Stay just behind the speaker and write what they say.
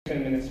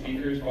10-minute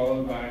speakers,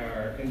 followed by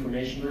our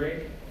information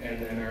break,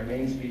 and then our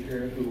main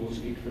speaker, who will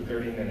speak for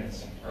 30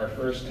 minutes. Our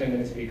first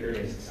 10-minute speaker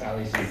is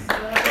Sally C.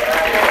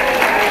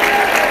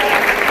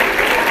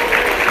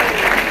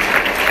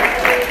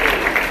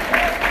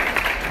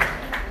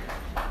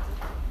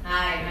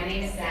 Hi, my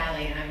name is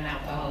Sally, and I'm an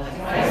alcoholic.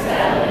 Hi,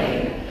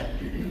 Sally.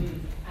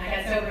 I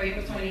got sober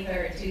April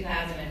 23rd,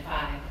 2005.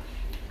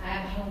 I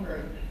have a home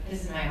group.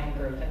 This is my home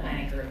group,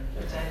 Atlantic Group,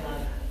 which I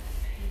love.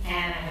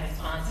 And I have a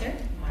sponsor,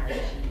 March,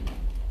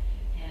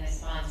 and I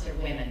sponsor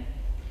women,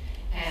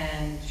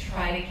 and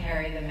try to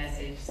carry the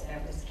message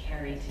that was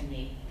carried to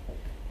me,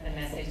 the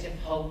message of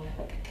hope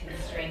and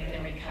strength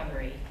and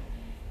recovery.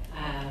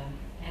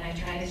 And I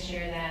try to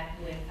share that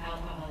with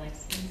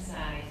alcoholics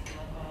inside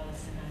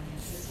Alcoholics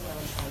Anonymous as well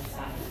as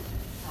outside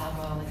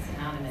Alcoholics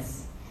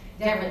Anonymous.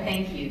 Deborah,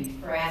 thank you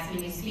for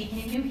asking me to speak.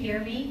 Can you hear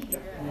me?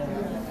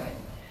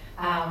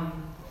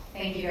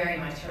 Thank you very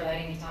much for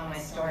letting me tell my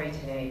story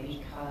today,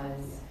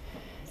 because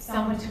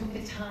someone took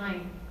the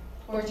time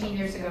 14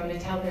 years ago to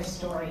tell their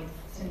story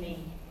to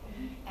me.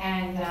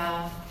 And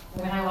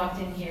when I walked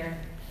in here,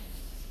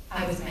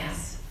 I was a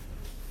mess.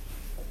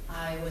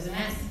 I was a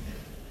mess.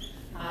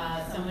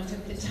 Someone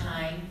took the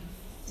time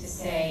to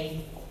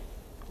say,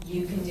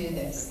 you can do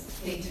this.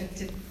 They took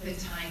the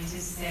time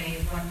to say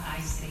what I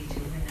say to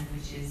women,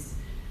 which is,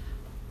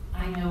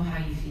 I know how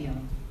you feel.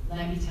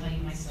 Let me tell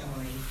you my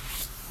story,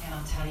 and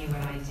I'll tell you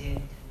what I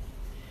did.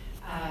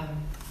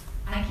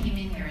 I came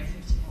in here at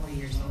 54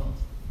 years old.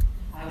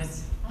 I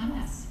was a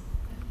mess.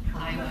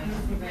 I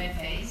was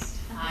red-faced.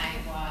 I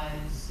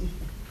was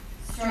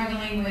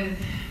struggling with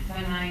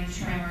benign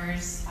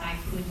tremors. I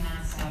could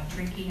not stop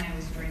drinking. I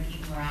was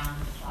drinking around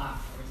the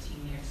clock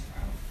 14 years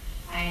ago.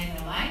 I had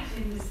no life.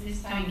 It was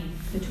this tiny.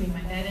 Between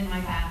my bed and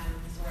my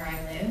bathroom is where I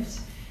lived.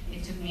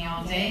 It took me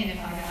all day, and if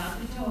I got out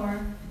the door,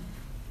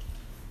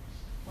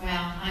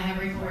 well, I have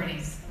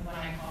recordings of what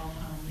I called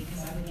home,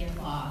 because I would get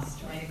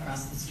lost right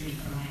across the street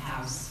from my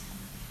house.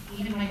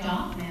 Even my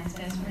dog, man's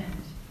best friend,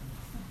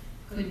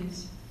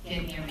 couldn't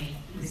get near me.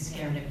 He was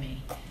scared of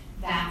me.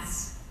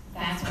 That's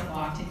what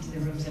walked into the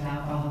rooms of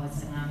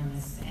Alcoholics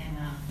Anonymous, and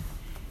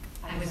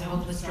I was a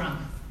hopeless drunk.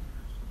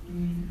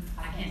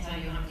 I can't tell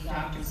you how many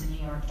doctors in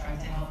New York tried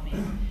to help me,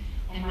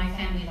 and my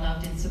family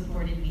loved and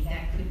supported me.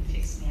 That couldn't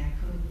fix me. I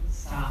couldn't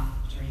stop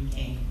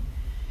drinking,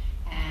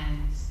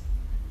 and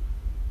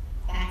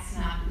that's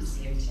not who's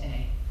here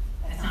today.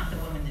 That's not the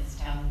woman that's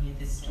telling you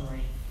this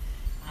story.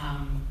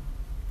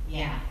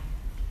 Yeah.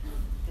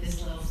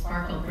 This little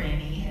sparkle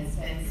granny has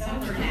been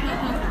sober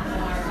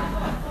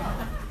now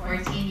for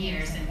 14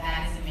 years, and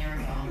that is a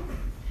miracle.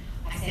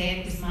 I say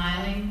it with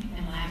smiling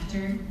and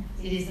laughter.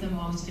 It is the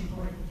most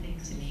important thing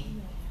to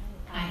me.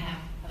 I have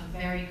a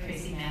very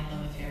crazy mad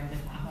love affair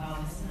with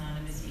Alcoholics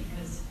Anonymous,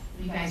 because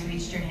you guys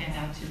reached your hand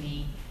out to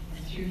me,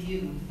 and through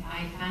you,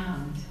 I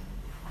found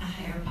a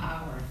higher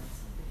power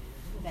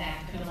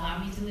that could allow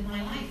me to live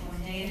my life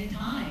one day at a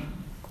time,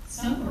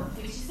 sober,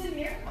 which is a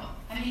miracle.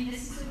 I mean,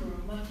 this is a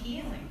room of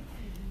healing.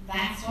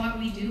 That's what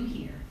we do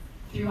here.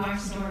 Through our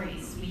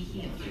stories, we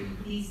heal. Through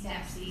these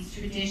steps, these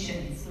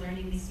traditions,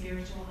 learning these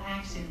spiritual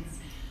actions,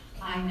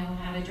 I know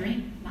how to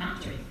drink,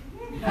 not drink.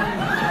 We know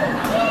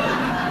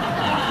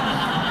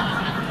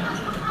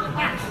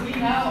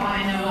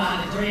I know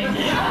how to drink.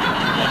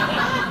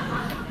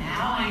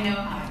 Now I know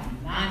how to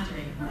not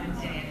drink one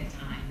day at a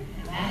time.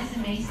 And that is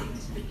amazing.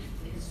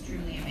 It is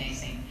truly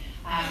amazing.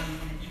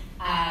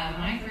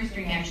 My first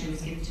drink actually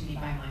was given to me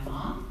by my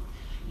mom.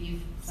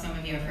 Some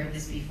of you have heard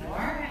this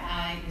before.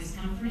 It was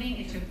comforting.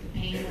 It took the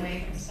pain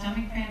away from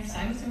stomach cramps.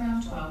 I was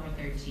around 12 or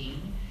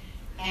 13,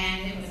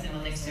 and it was an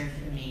elixir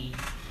for me.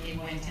 It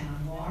went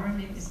down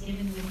warm. It was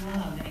given with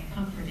love, and it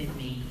comforted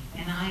me.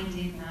 And I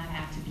did not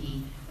have to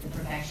be the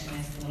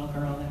perfectionist little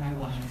girl that I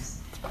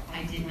was.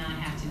 I did not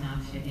have to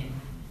not fit in.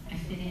 I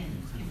fit in.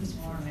 It was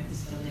warm. It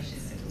was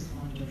delicious. It was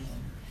wonderful.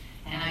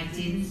 And I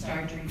didn't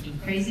start drinking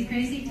crazy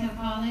till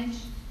college.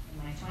 In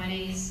my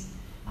 20s,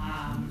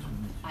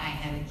 I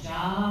had a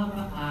job.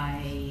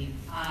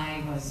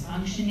 I was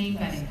functioning,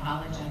 but in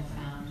college I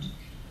found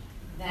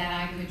that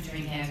I could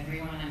drink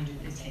everyone under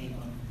the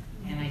table.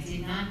 And I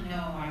did not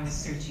know I was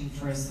searching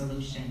for a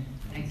solution.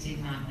 I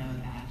did not know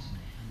that.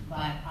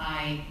 But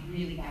I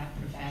really got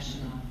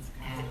professional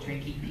at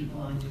drinking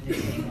people under the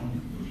table.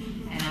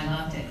 And I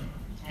loved it.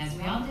 As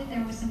we all did,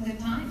 there were some good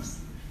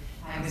times.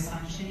 I was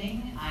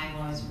functioning. I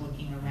was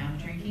walking around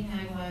drinking.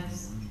 I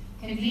was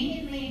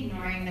conveniently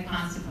ignoring the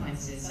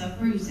consequences of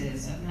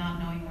bruises, of not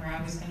knowing where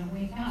I was going to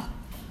wake up,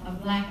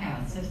 of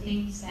blackouts, of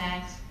things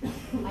that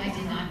I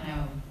did not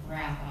know were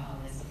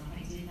alcoholism.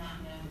 I did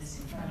not know this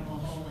incredible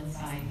hole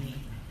inside me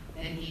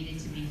that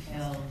needed to be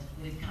filled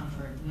with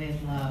comfort, with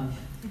love,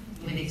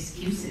 with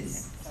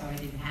excuses, so I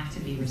didn't have to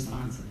be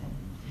responsible.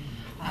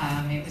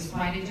 It was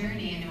quite a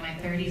journey, and in my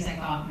 30s I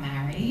got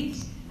married.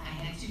 I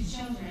had 2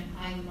 children.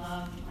 I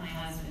loved my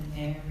husband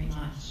very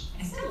much.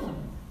 I still love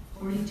him,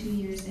 42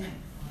 years in.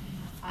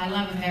 I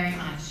love him very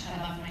much. I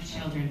love my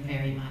children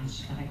very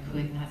much, but I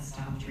could not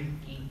stop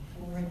drinking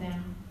for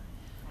them.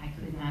 I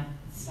could not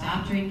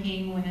stop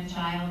drinking when a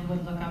child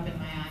would look up in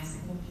my eyes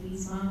and go,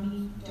 please,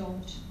 Mommy,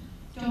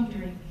 don't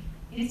drink.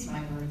 It's my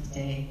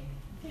birthday.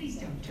 Please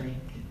don't drink.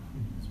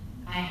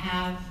 I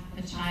have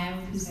a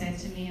child who said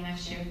to me, and I've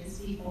shared this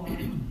before,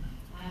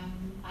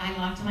 I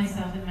locked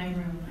myself in my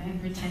room and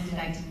pretended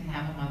I didn't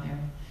have a mother.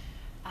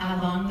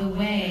 Along the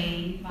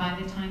way, by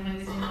the time I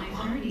was in my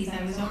 30s,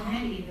 I was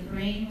already, the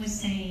brain was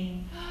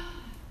saying,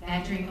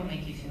 that drink will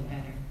make you feel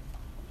better.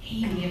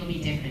 Maybe it'll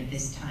be different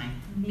this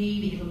time.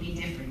 Maybe it'll be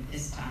different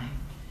this time.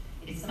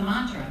 It's the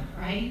mantra,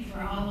 right?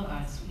 For all of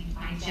us.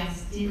 I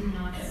just did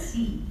not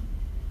see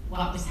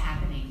what was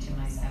happening to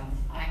myself.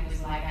 I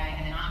was like I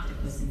had an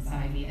octopus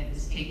inside me that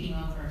was taking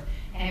over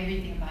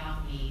everything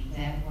about me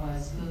that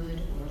was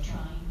good or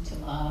trying to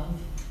love.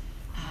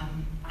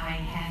 I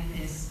had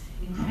this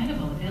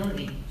incredible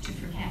ability to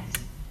forget.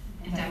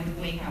 And I would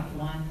wake up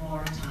one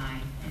more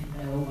time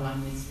and no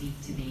one would speak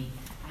to me.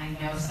 I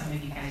know some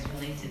of you guys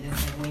relate to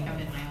this. I'd wake up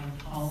in my own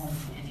home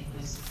and it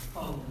was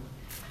cold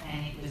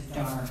and it was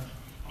dark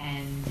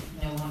and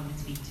no one would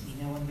speak to me.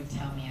 No one would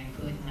tell me.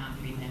 I could not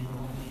remember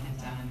what we had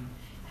done.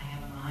 I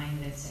have a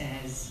mind that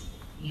says,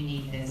 you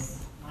need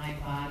this. My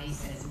body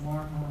says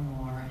more,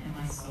 and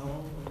my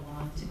soul will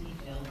want to be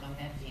filled by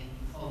that feeling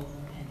over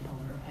and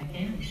over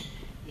again.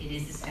 It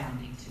is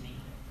astounding to me.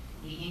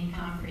 The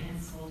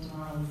incomprehensible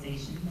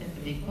demoralization that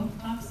the big book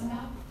talks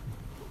about,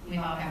 we've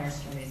all got our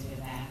stories with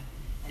that.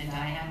 And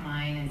I have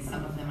mine, and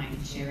some of them I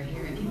can share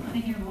here. If you want to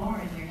hear more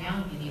and you're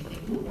young and you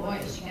think, oh boy,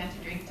 she got to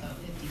drink till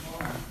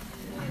 54,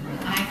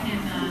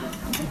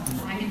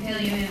 I can fill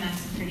you in on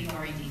some pretty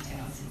gory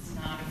details. It's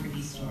not a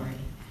pretty story.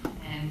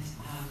 And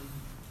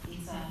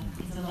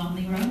it's a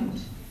lonely road.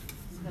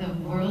 The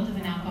world of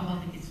an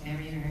alcoholic is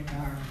very, very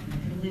dark. And the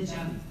privilege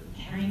of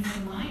carrying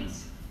some light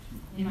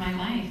in my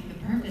life, the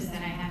purpose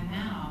that I have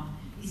now,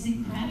 is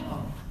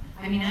incredible.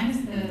 I mean, I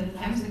was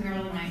the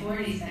girl in my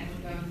 40s that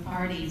would go to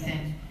parties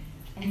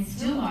and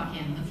still walk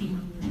in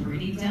looking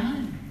pretty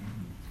done.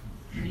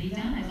 Pretty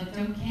done. I looked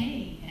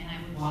okay. And I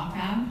would walk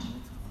out,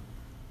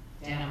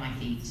 dead on my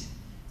feet.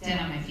 Dead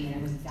on my feet.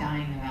 I was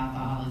dying of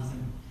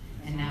alcoholism.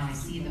 And now I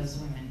see those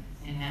women.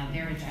 And now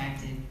they're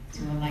attracted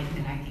to a light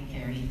that I can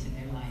carry into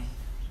their life.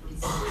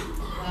 It's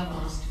the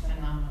most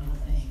phenomenal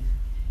thing.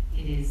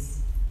 It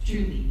is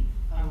truly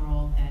a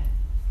role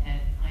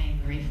that I am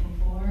grateful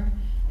for.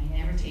 I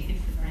never take it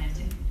for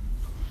granted.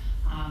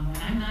 When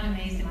I'm not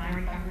amazed at my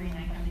recovery and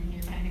I come in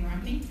here kind of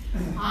grumpy,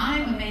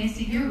 I'm amazed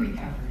at your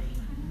recovery.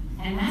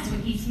 And that's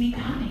what keeps me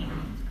coming.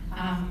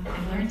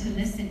 I've learned to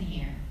listen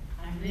here.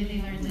 I've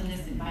really learned to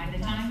listen. By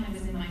the time I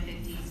was in my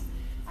 50s,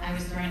 I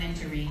was thrown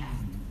into rehab.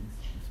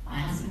 My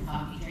husband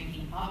caught me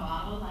drinking a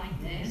bottle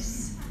like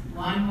this.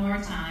 One more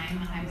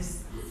time, I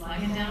was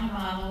slugging down a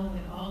bottle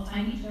with all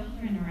tiny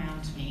children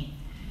around me.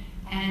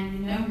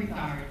 And no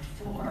regard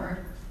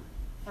for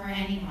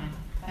anyone.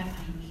 But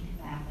I needed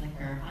that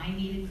liquor. I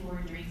needed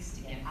 4 drinks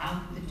to get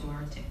out the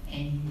door to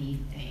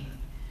anything.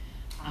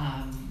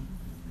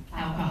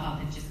 Alcohol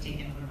had just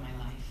taken over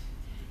my life.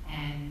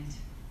 And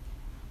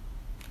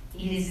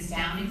it is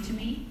astounding to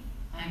me.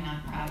 I'm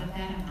not proud of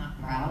that. I'm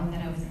not proud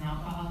that I was an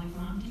alcoholic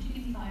mom. Did you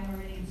give me 5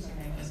 already? I'm sorry,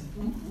 I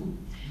wasn't.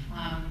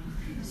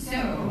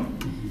 So,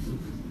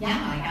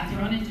 yeah, I got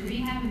thrown into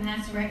rehab, and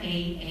that's where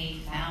AA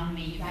found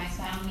me. You guys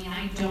found me.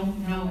 I don't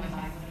know if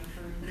I would have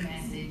heard the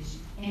message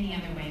any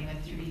other way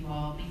but through you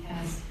all,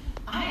 because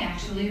I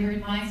actually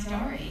heard my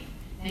story.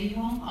 Now, you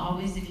won't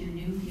always, if you're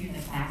new, hear the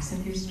facts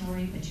of your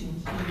story, but you'll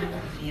hear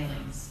the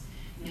feelings.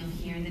 You'll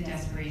hear the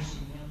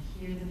desperation.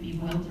 You'll hear the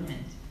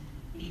bewilderment.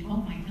 Oh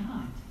my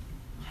God,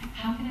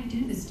 how can I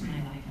do this to my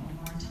life one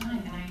more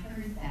time? And I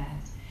heard that,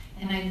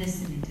 and I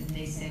listened, and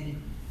they said,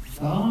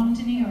 go home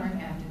to New York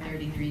after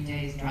 33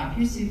 days, drop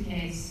your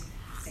suitcase,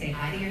 say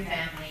hi to your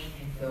family,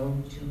 and go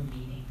to a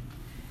meeting.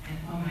 And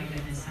oh my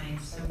goodness, I am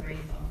so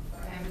grateful,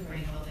 forever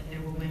grateful that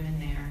there were women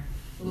there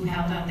who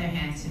held out their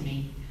hand to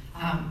me.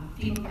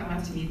 People come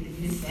up to me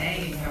to this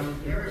day and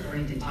go, you're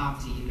afraid to talk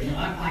to you. You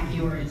look like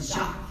you were in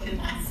shock. And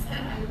I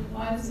said,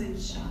 I was in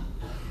shock.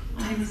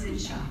 I was in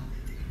shock.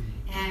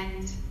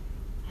 And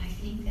I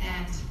think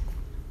that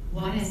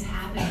what has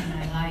happened in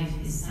my life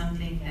is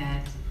something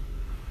that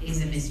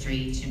is a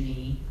mystery to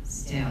me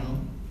still.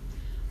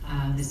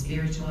 The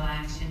spiritual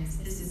actions,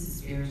 this is a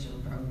spiritual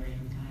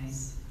program,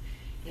 guys.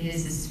 It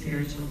is a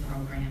spiritual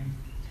program.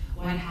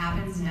 What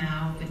happens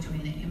now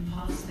between the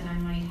impulse that I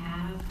might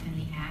have and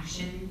the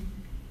action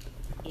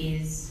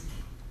is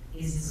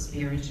a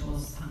spiritual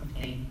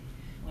something.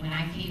 When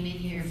I came in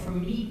here, for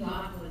me,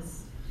 God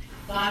was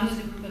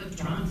a group of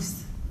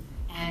drunks.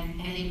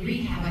 And in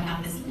rehab, I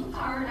have this little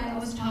card I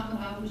always talk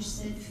about, which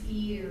said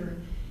fear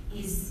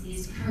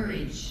is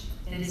courage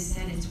that has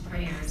said its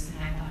prayers.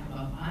 And I thought,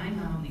 well, I'm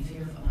not only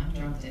fearful, I'm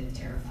drunk and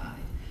terrified.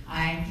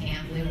 I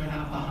can't live with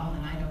alcohol,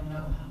 and I don't know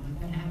how I'm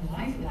going to have a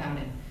life without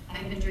it.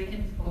 I've been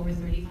drinking for over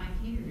 35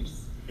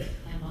 years.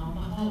 And lo and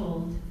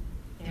behold,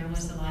 there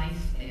was a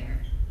life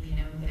there. You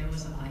know, there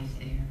was a life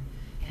there.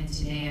 And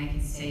today I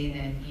can say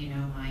that, you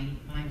know,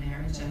 my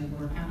marriage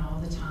I work on all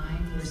the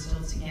time. We're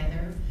still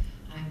together.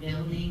 I'm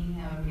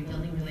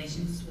rebuilding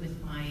relations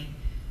with my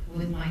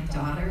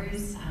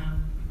daughters.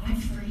 I'm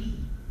free.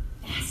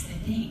 That's the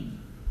thing.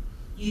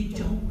 You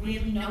don't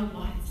really know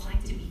what it's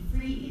like to be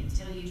free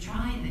until you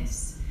try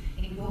this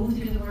and go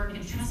through the work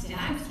and trust it.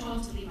 I was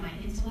told to leave my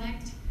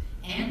intellect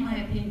and my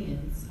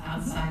opinions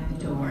outside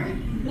the door.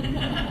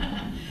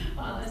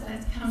 Well,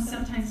 that's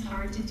sometimes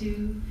hard to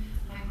do.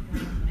 I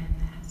would recommend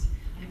that.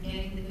 I'm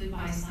getting the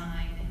goodbye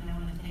sign, and I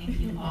want to thank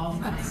you all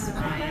for my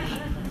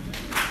sobriety.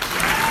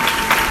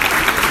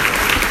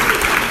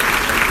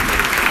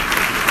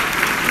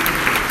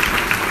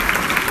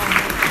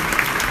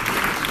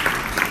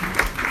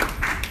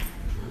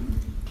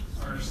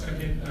 Our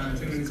second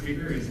 2-minute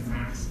speaker is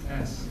Max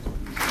S.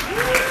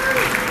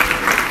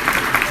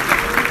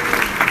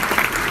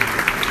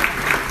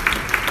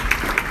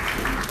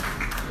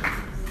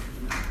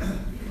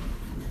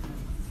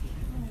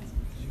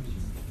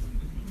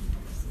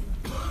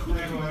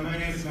 Hi everyone, my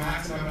name is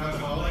Max and I'm an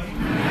alcoholic.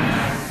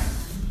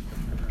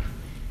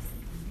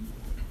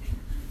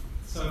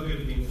 So good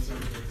to be in this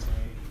room here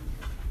tonight.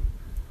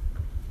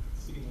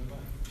 Speaking of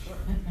what? Sure.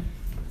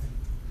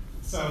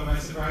 So my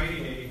sobriety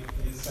date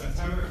is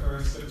September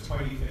 1st of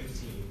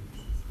 2015.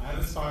 I have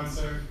a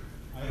sponsor,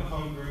 I have a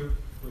home group,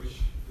 which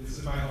this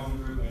is my home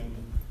group, and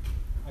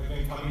I've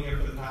been coming here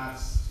for the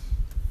past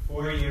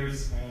 4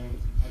 years, and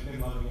I've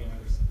been loving it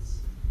ever since.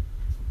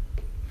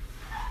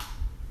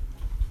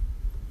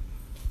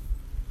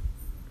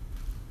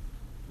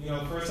 You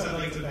know, first I'd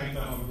like to thank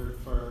the home group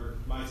for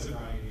my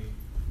sobriety.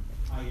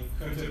 I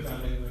couldn't have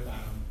done it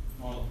without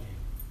all of you.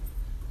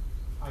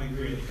 I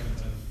really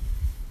couldn't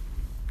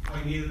have.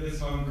 I needed this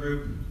home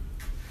group.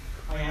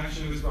 I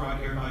actually was brought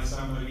here by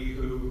somebody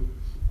who,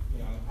 you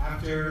know,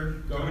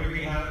 after going to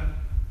rehab,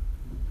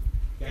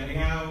 getting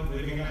out,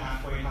 living in a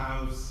halfway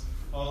house,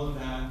 all of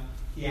that,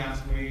 he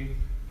asked me,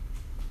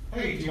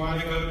 hey, do you want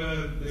to go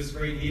to this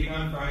great meeting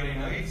on Friday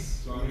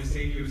nights? Do you want me to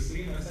save you a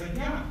seat? And I said,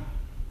 yeah.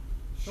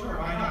 Sure,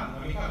 why not?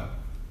 Let me go.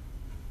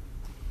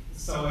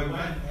 So I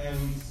went,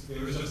 and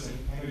there was just an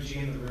energy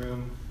in the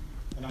room,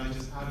 and I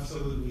just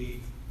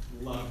absolutely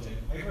loved it.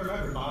 I even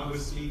remember Bob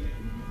was speaking.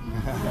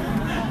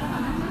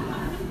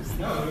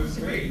 No, it was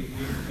great. You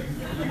can't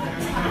do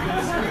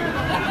this good. You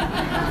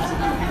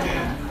absolutely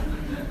did.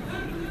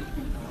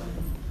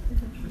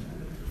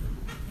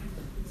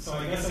 So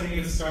I guess I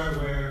need to start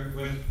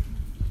with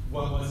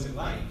what was it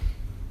like?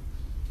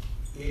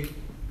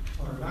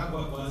 Or not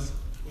what was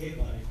it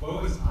like?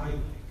 What was I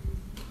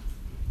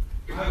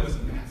like? I was a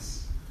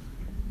mess.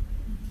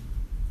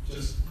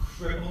 Just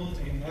crippled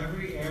in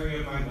every area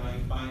of my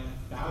life by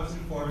 1,000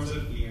 forms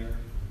of fear.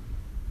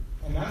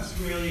 And that's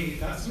really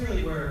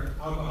where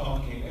alcohol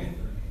came in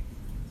for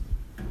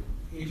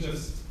me.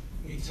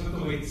 It took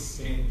away the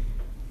sting.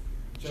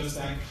 Just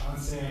that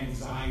constant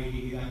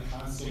anxiety, that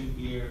constant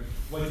fear.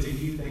 What did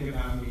you think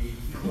about me?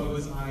 What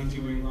was I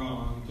doing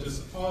wrong?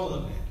 Just all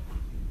of it.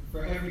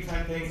 For every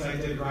 10 things I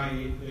did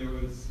right, there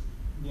was,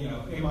 you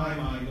know, in my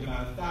mind,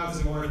 about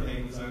 1,000 more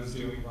things I was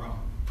doing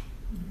wrong.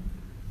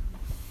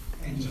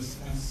 And just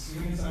as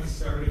soon as I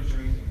started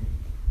drinking,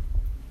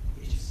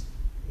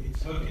 it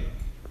took it.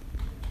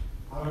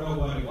 I don't know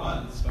what it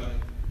was, but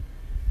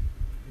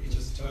it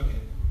just took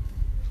it.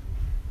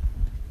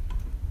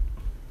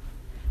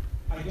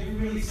 I didn't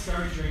really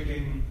start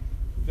drinking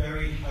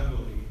very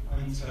heavily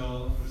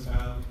until I was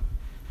about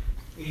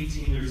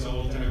 18 years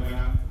old, and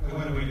I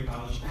went away to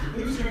college.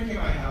 There was drinking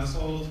in my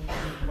household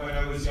when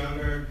I was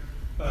younger,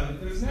 but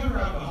it was never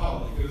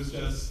alcoholic. It was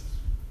just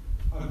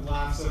a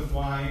glass of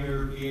wine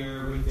or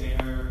beer with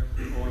dinner,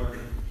 or,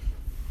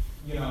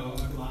 you know, a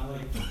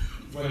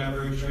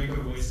whatever, a drink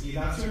of whiskey,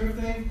 that sort of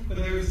thing. But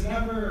there was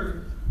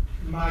never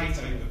my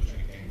type of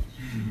drinking.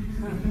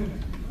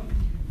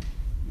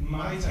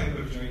 My type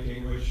of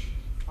drinking, which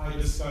I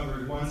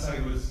discovered once I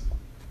was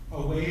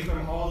away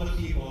from all the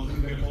people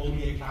who could hold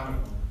me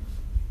accountable,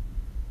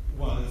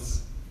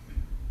 was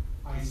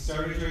I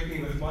started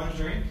drinking with one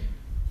drink,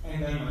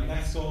 and then my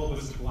next goal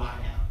was to black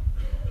out.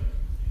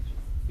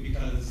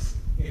 Because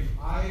if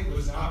I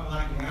was not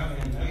blacking out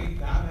at night,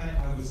 that meant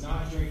I was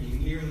not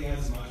drinking nearly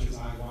as much as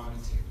I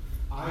wanted to.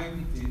 I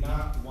did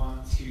not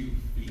want to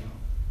feel.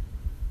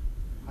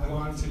 I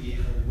wanted to be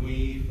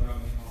away from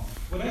it all.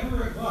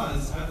 Whatever it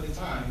was at the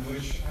time,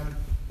 which at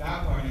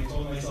that point I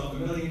told myself a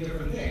million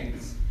different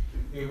things,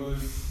 it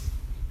was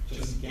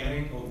just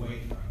getting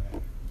away from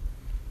it.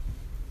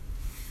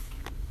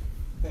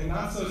 Then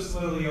not so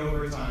slowly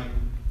over time,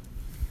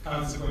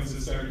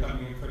 consequences started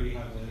coming in pretty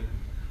heavily.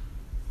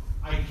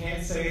 I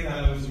can't say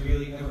that I was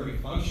really ever a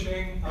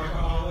functioning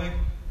alcoholic.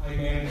 I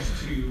managed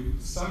to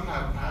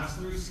somehow pass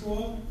through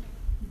school.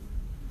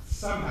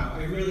 Somehow.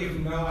 I really have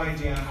no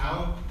idea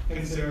how,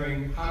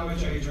 considering how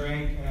much I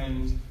drank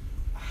and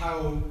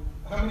how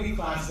many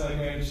classes I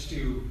managed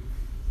to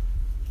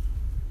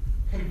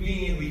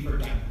conveniently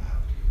forget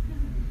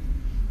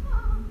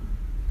about.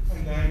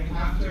 And then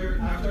after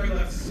I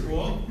left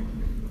school,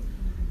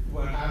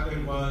 what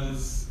happened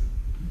was,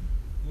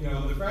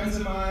 the friends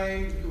of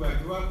mine who I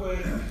grew up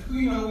with,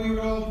 who, we would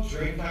all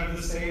drink kind of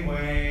the same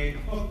way.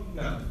 Well,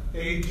 no,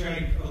 they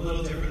drank a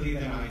little differently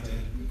than I did,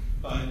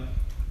 but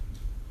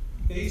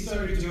they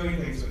started doing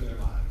things with their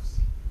lives.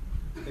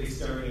 They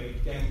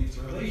started getting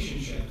into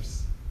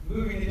relationships,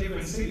 moving to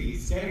different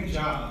cities, getting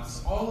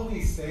jobs, all of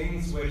these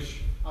things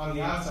which on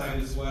the outside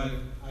is what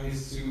I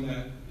assume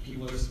that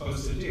people are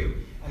supposed to do.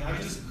 And I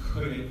just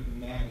couldn't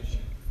manage it.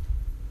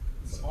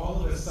 So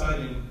all of a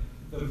sudden,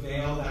 the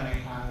veil that I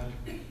had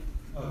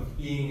of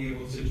being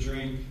able to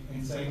drink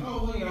and saying,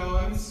 oh, well,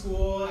 I'm in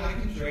school, I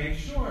can drink,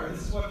 sure,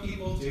 this is what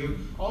people do.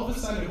 All of a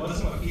sudden, it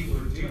wasn't what people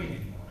were doing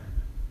anymore.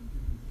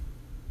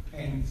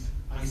 And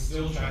I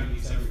still tried to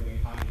use every way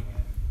of hiding it.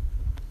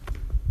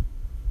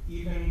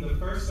 Even the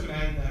first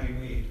amend that I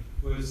made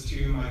was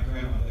to my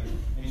grandmother,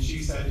 and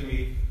she said to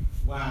me,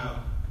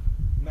 wow,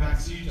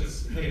 Max, you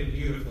just hit it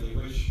beautifully,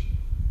 which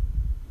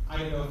I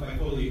don't know if I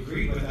fully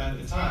agreed with at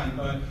the time,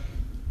 but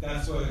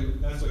that's what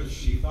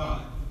she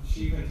thought.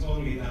 She even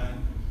told me that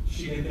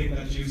she didn't think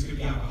that Jews could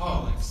be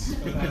alcoholics,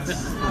 but that's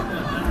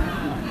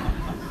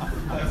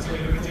a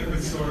bit of a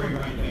different story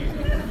right there.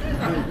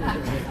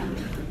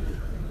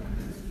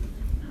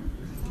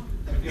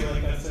 I feel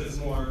like that says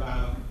more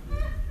about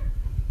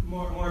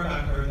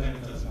her than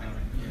it does about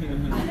me.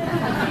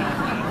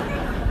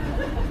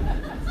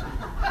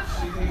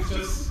 She thinks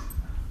just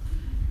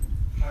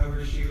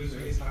however she was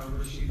raised,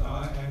 however she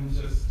thought, and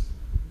just,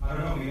 I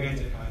don't know, maybe I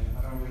did kind of,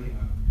 I don't really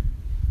know.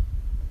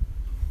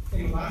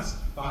 In the last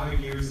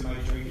 5 years of my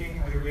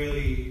drinking, I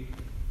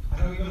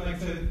don't even like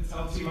to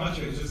tell too much.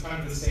 It was just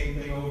kind of the same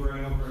thing over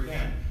and over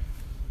again.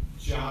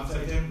 Jobs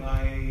I didn't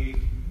like,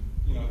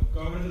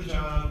 going to the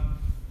job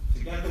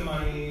to get the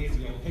money, to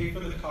be able to pay for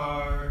the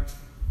car,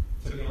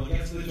 to be able to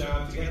get to the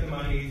job, to get the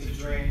money, to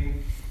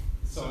drink,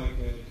 so I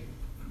could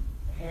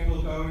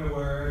handle going to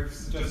work,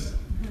 just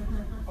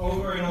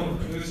over and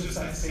over. It was just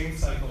that same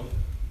cycle.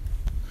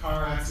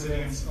 Car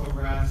accidents,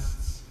 arrests,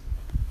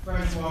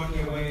 friends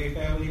walking away,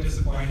 family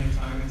disappointed,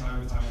 time and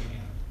time and time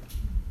again.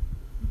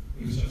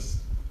 It was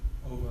just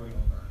over and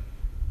over.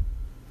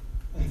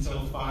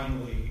 Until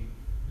finally,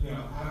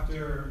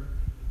 after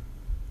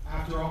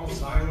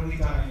almost violently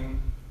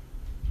dying,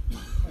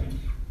 and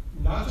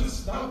not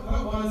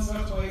once,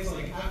 not twice,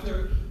 like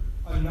after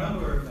a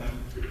number of them,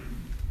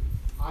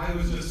 I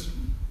was just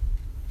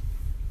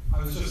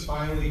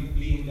finally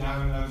beaten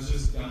down, and I was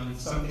just done.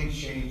 Something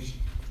changed.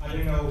 I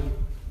didn't know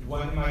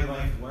what in my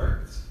life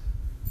worked,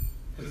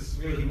 because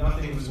really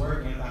nothing was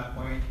working at that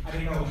point. I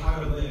didn't know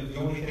how to live. The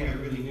only thing I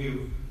really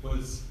knew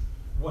was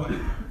what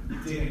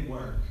didn't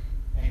work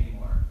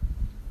anymore.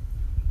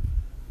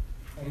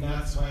 And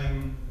that's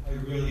when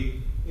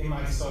in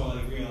my soul,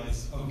 I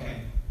realized,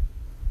 okay,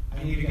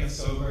 I need to get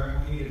sober.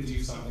 I need to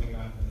do something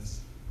about this.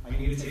 I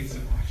need to take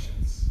some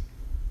actions.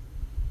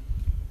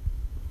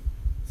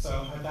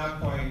 So at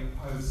that point,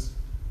 I was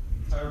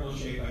in terrible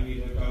shape. I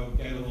needed to go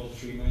get a little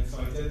treatment.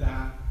 So I did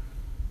that.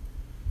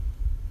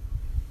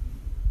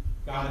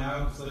 Got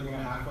out, was living in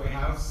a halfway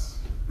house.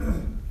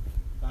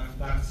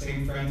 That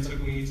same friend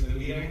took me to the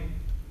meeting.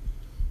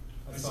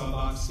 I saw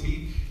Bob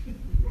speak.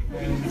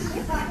 And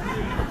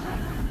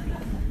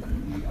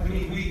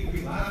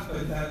we laughed,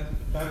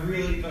 but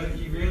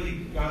he really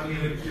got me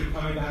to keep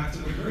coming back to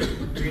the group.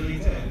 Really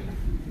did.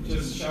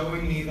 Just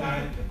showing me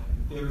that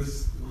there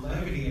was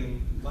levity and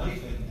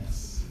life in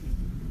this.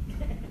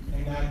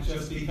 And that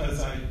just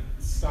because I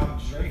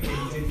stopped drinking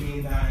didn't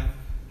mean that,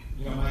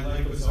 my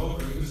life was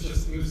over. It was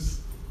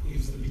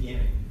the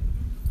beginning.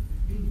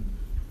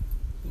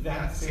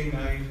 That same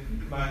night,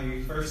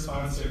 my first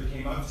sponsor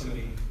came up to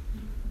me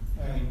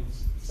and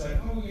said,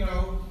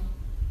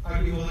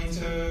 I'd be willing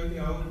to,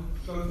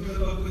 go through the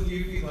book with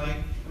you if you'd like.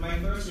 And my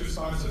first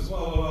response was,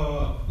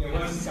 whoa. What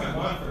does this guy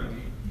want from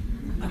me?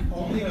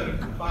 Only to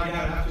find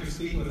out after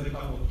speaking with a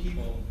couple of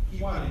people, he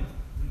wanted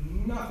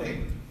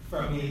nothing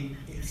from me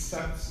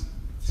except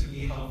to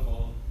be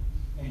helpful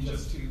and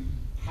just to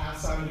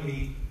pass on to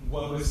me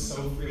what was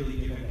so freely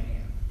given to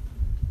him.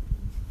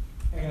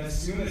 And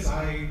as soon as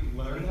I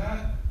learned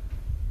that,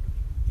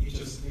 it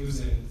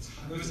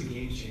was a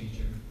game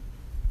changer.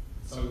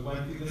 So I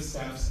went through the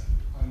steps.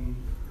 I'm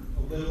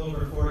a little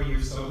over 4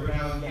 years sober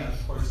now. Yeah,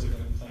 of course there have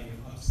been plenty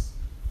of ups,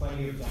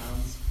 plenty of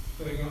downs.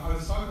 But I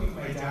was talking with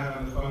my dad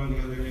on the phone the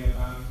other day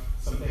about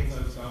some things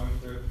I was going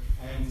through.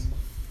 And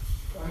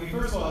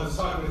first of all, I was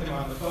talking with him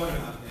on the phone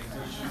about things,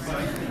 which was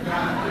like,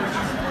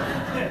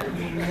 God,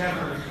 we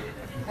never,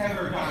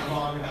 ever got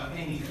along about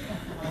anything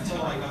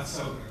until I got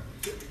sober.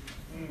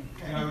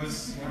 And I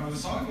was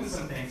talking to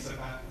some things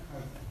about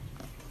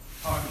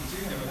talking to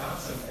him about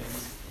some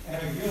things, and I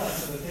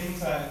realized that the things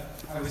that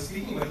I was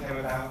speaking with him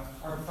about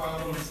are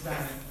problems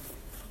that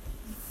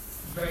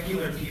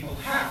regular people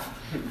have.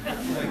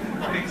 Like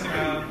things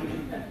about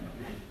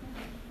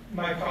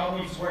my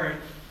problems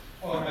weren't,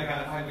 oh my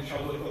God, I'm in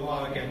trouble with the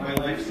law again, my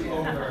life's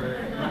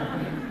over.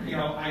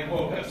 I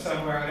woke up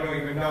somewhere, I don't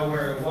even know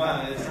where it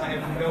was. I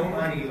have no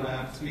money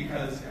left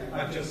because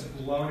I've just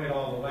blown it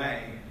all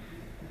away.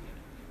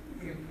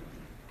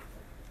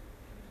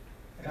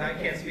 I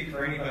can't speak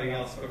for anybody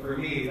else, but for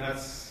me,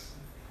 that's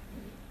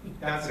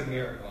a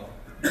miracle.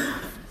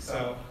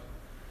 So,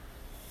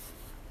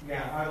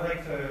 yeah, I'd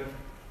like to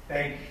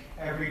thank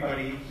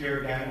everybody here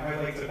again.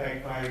 I'd like to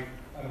thank my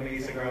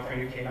amazing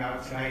girlfriend who came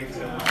out tonight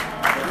and,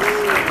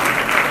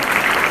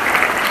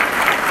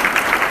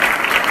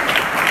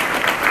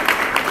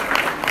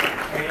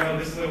 you know,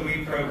 this is a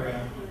WE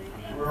program.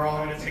 We're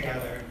all in it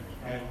together.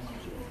 And,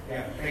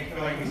 yeah, thank you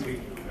for letting me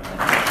speak.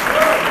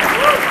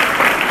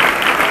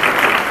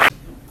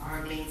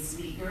 Our main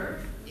speaker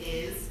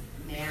is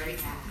Mary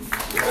Patton.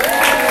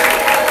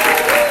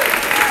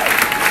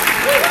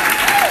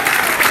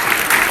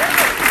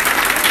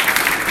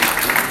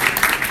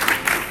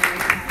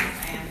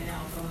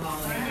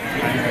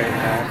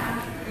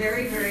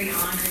 Very, very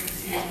honored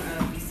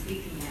to be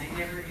speaking. I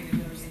never in a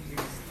million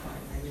years thought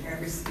I would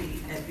ever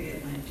speak at the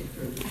Atlantic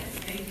Group.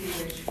 Thank you,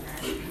 Rich, for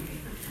asking me.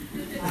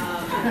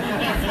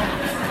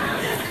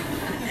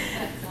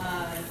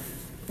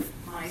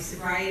 My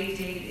sobriety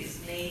date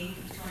is May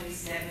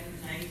 27,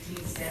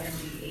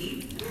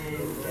 1978,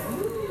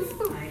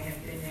 and I have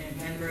been a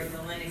member of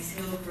the Lenox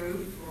Hill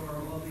Group for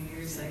all the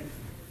years I've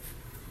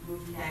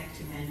moved back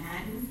to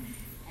Manhattan,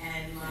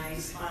 and my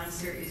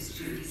sponsor is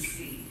Judy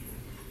C.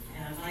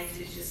 And I'd like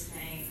to just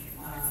thank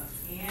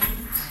Ann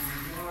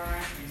and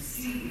Laura and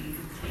Stevie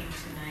who came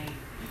tonight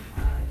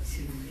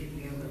to give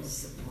me a little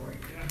support.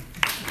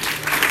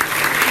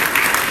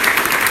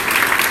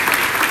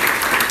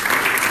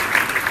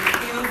 I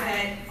feel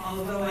that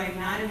although I'm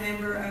not a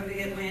member of the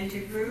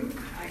Atlantic Group,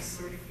 I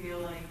sort of feel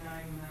like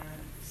I'm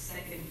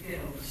second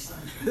fiddle or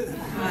something.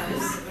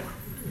 Because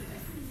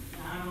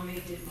not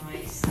only did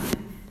my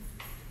son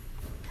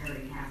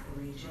very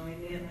happily join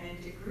the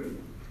Atlantic Group,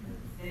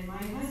 and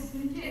my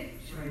husband did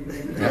join the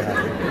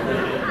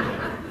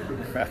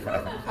But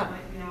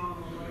now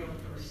I'm a loyal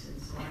person,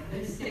 so I'm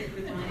going to stick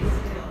with Lenox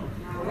Hill.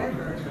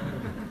 However,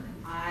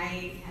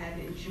 I have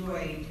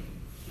enjoyed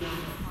being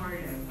a part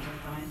of. I've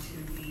gone to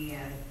the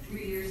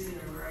 3 years in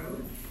a row.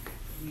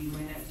 We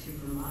went up to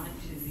Vermont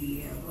to the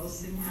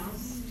Wilson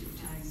House,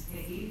 2 times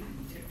Peggy.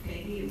 We took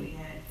Peggy and we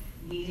had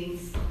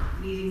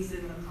meetings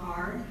in the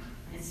car.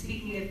 And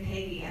speaking of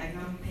Peggy, I've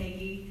known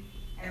Peggy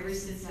ever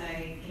since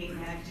I came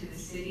back to the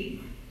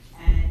city.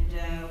 And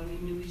we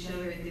knew each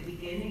other at the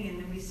beginning, and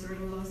then we sort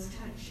of lost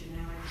touch, and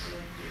now I feel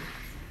like we're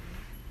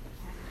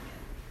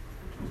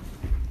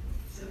happy.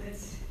 So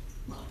that's,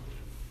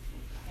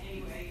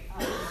 anyway, I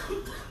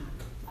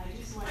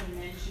just want to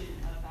mention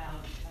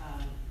about,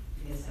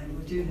 yes, I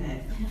will do that.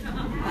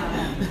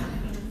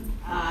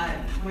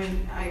 When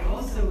I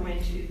also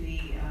went to the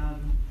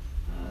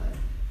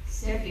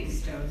Stepping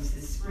Stones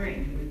this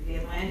spring with the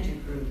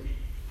Atlantic Group,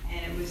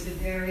 and it was a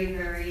very,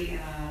 very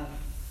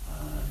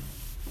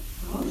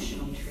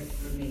emotional trip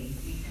for me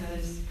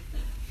because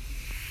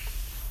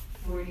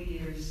 40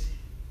 years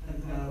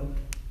ago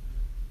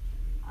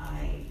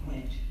I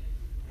went.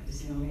 That was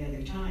the only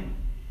other time.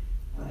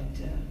 But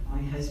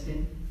my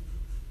husband,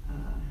 I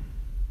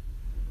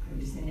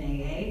was in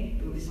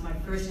AA. It was my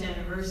first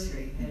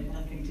anniversary. It had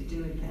nothing to do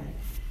with that.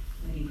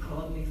 And he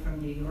called me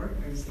from New York.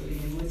 I was living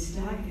in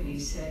Woodstock, and he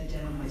said,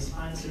 my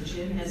sponsor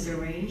Jim has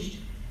arranged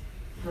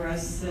for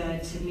us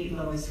to meet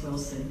Lois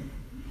Wilson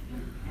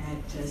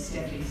at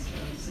Stepping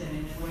Stones. And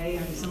in a way, I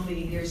was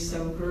only a year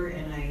sober,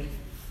 and I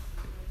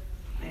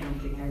don't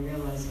think I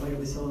realized what it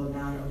was all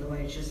about, although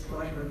I just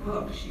bought her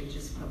book. She had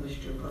just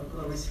published her book,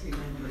 Lois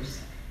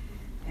Remembers.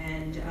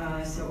 And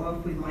so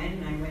off we went,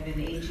 and I went in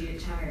agey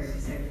attire,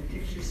 because I have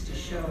pictures to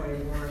show. I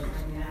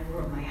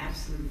wore my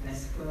absolute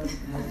best clothes,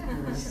 and I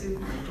wore a suit.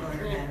 My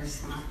daughter had her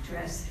smock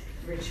dress.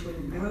 Rich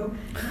wouldn't go.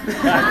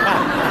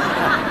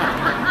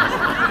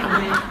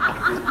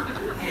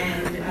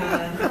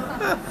 And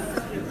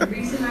the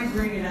reason I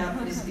bring it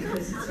up is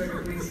because it sort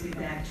of brings me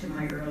back to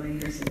my early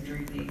years of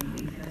drinking,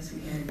 because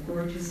we had a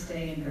gorgeous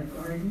day in their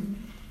garden.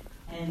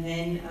 And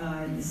then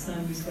the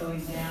sun was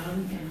going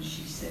down, and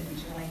she said, would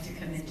you like to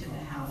come into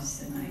the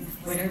house? And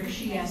whatever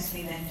she asked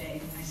me that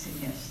day, I said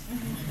yes.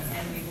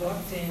 And we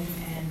walked in,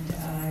 and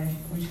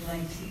would you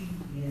like tea?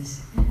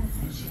 Yes.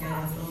 And she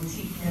got a little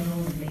tea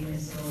kettle and made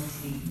us all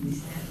tea. We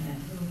sat in that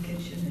little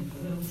kitchen at the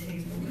little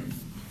table, and it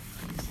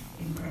was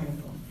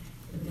incredible.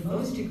 But the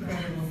most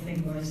incredible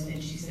thing was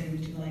that she said,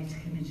 would you like to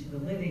come into the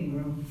living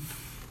room,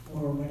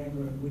 or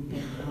whatever it would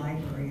be, the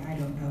library, I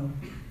don't know.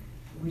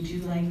 Would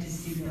you like to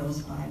see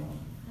Bill's Bible?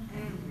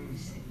 And we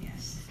said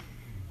yes.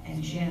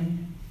 And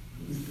Jim,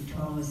 he was the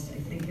tallest, I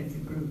think, of the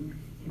group,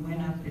 he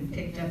went up and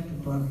picked up the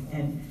book,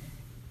 and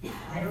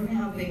I don't know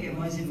how big it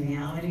was in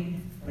reality,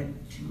 but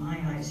to my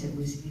eyes it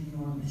was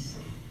enormous.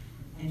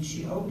 And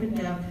she opened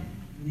up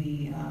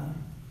the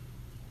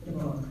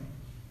book,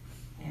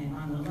 and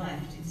on the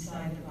left,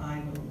 inside the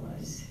Bible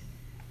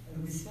it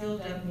was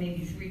filled up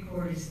maybe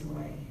 3/4 the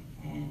way,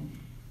 and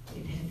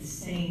it had the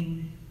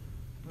same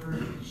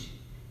verbiage.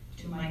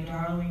 To my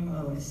darling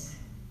Lois,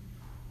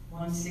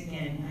 once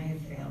again I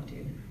have failed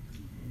you.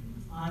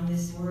 On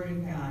this word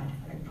of God,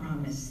 I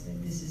promise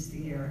that this is the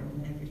year I will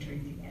never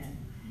drink again.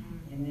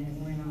 And then it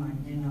went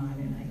on,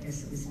 and I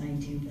guess it was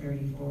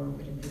 1934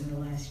 would have been the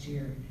last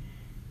year.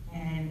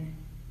 And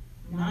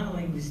not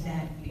only was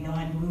that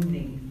beyond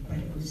moving, but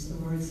it was the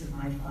words of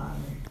my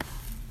father,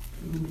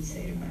 who would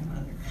say to my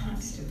mother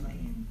constantly,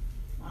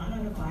 not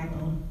on the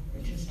Bible,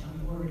 but just on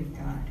the Word of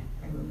God,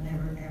 I will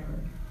never, ever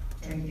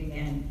drink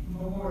again.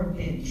 More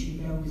binge,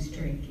 you'd always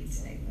drink, he'd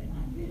say, but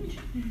not binge.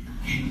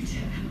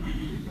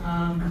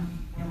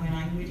 And when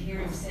I would hear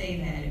him say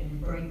that, it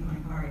would break my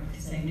heart,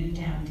 because I knew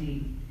down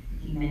deep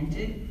he meant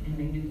it, and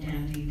I knew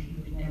down deep he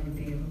would never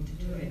be able to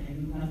do it. I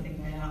knew nothing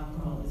about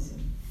alcoholism.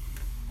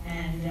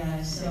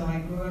 And so I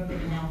grew up in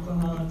an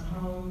alcoholic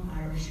home,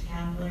 Irish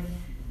Catholic,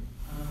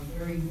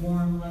 very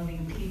warm,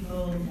 loving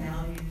people,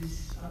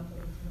 values up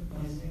the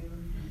wazoo.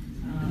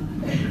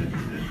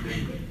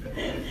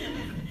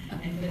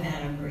 And for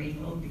that I'm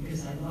grateful,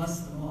 because I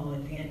lost them all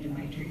at the end of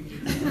my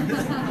drinking. To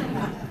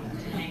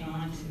hang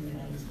on to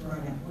that I was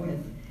brought up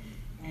with.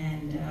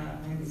 And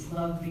I was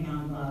loved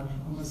beyond love,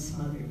 almost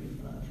smothered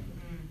with love.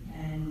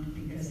 And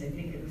because I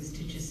think it was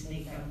to just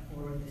make up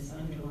for this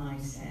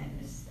underlying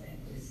sadness that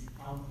was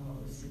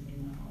alcoholism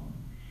in the home.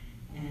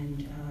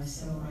 And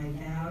so I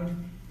vowed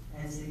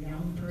as a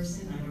young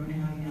person, I don't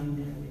know how young,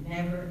 that I would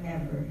never,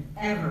 ever,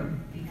 ever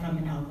become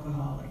an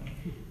alcoholic.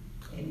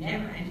 It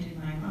never entered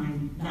my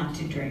mind not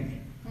to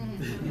drink.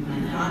 And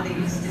my father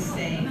used to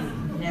say,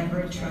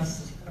 never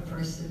trust a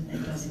person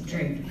that doesn't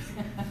drink.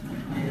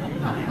 And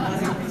my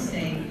mother would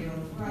say, you're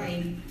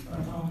right, but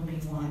only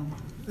one.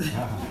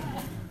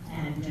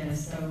 And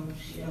so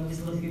she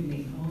always looked at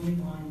me, only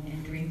one,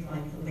 and drink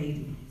like a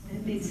lady.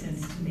 That made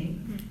sense to me,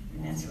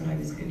 and that's what I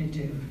was going to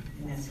do.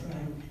 And that's what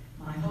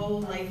my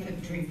whole life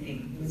of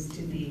drinking was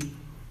to be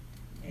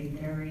a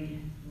very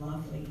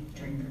lovely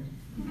drinker.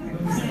 I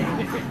would say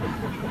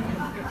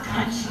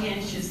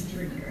conscientious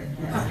drinker.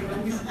 That's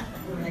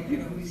what I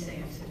could always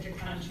say. I'm such a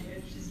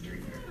conscientious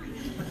drinker.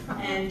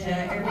 And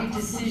every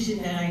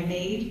decision that I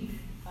made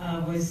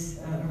was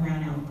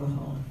around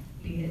alcohol,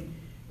 be it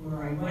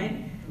where I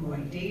went, who I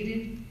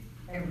dated,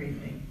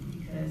 everything.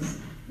 Because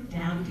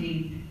down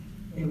deep,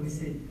 there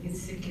was an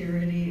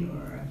insecurity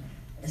or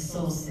a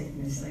soul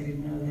sickness. I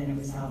didn't know then it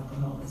was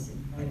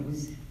alcoholism, but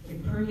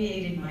it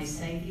permeated my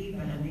psyche,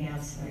 but on the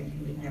outside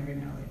you would never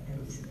know it.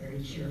 I was a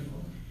very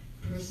cheerful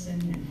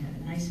person and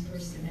had a nice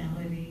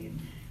personality and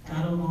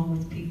got along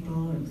with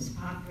people and was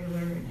popular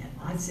and had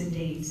lots of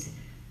dates,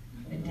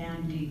 but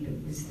down deep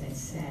it was that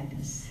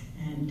sadness.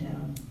 And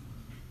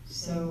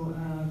so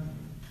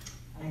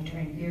I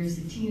drank beer as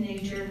a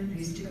teenager. I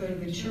used to go to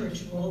the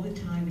church all the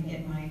time and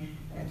get my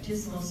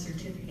baptismal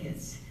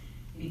certificates,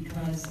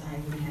 because I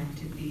would have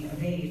to be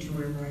of age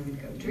wherever I would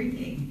go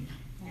drinking.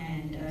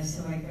 And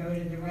so I go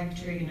to the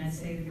rectory and I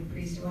say to the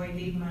priest, oh, I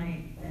need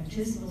my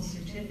baptismal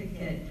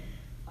certificate,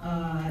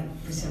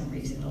 for some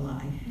reason, a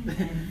lie.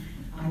 And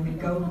I would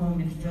go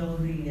home and fill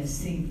the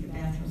sink, the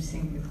bathroom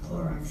sink with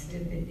Clorox,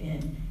 dip it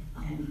in,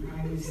 and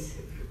I was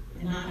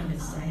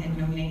anonymous. I had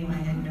no name, I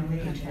had no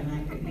age, and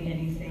I could be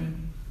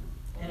anything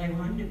that I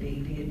wanted to be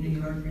it New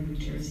York or New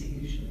Jersey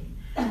usually.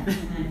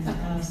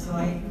 And so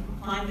I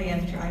finally,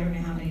 after I don't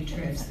know how many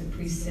trips, the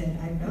priest said,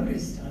 I've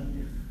noticed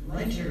on the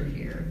ledger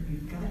here,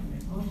 you've gotten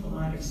an awful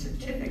lot of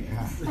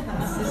certificates.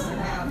 What's this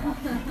about?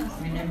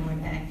 So I never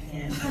went back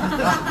again.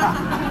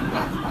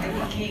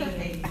 I became of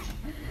age.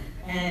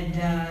 And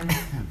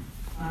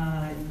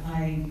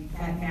I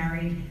got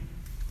married,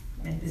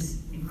 met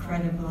this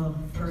incredible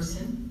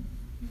person,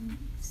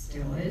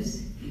 still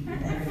is, even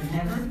better than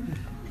ever.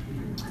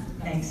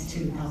 Thanks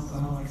to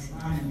Alcoholics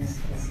Anonymous,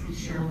 because he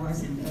sure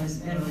wasn't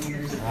those middle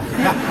years. I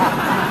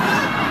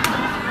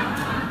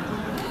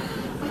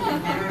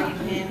married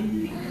him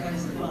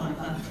because, well, I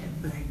loved him,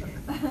 I did.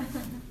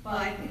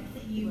 But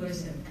he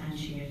was a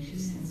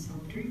conscientious and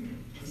soul drinker,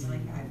 just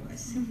like I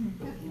was.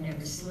 He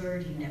never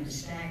slurred, he never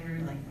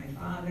staggered like my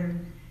father,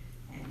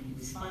 and he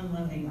was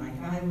fun-loving like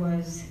I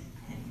was,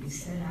 and we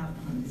set out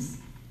on this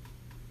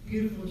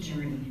beautiful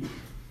journey.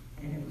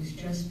 And it was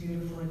just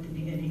beautiful at the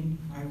beginning.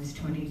 I was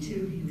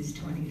 22, he was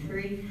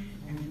 23,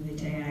 and from the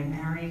day I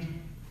married,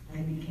 I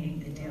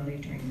became a daily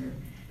drinker,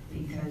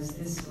 because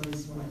this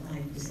was what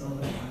life was all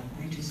about.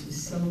 I just was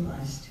so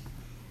blessed.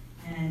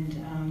 And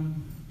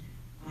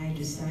I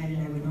decided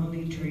I would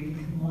only drink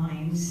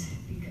wines,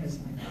 because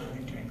my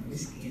father drank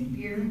whiskey and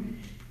beer.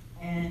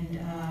 And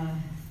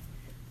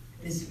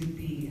this would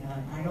be,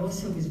 I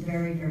also was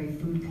very, very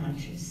food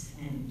conscious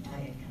and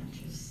diet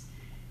conscious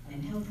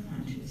and health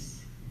conscious.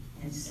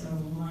 And so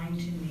wine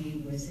to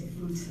me was a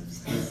food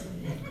substance that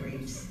had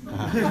grapes.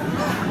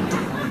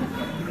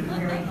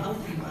 Very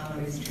healthy while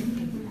I was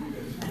drinking.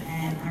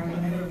 And I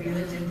remember we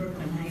lived in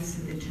Brooklyn Heights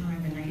at the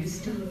time, and I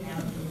used to look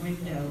out the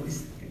window. It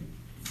was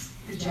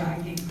the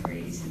jogging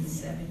craze in the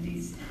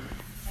 70s.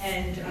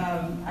 And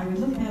I would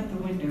look out the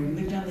window.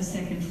 We lived on the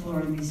second floor,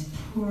 and these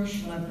poor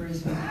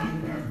schleppers would be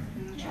in their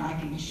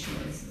jogging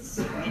shorts,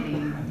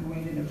 sweating on the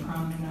way to the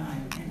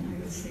promenade. And I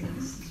would say,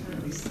 this is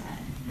really sad.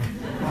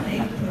 They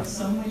put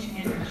so much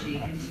energy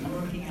into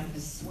working up the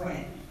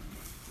sweat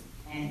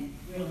and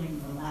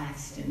feeling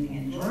relaxed and the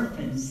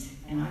endorphins.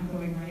 And I'm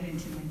going right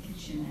into my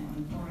kitchen now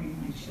and pouring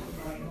my chill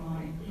white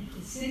wine,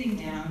 sitting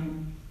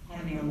down and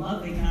having a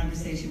lovely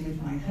conversation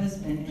with my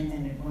husband, and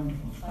then a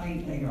wonderful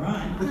fight later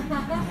on.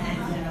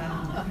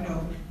 And you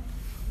know,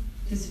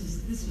 this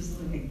was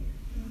living.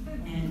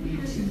 And we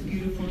had 2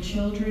 beautiful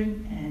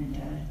children, and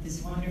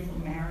this wonderful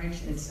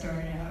marriage that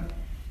started out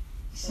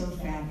so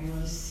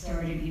fabulous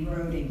started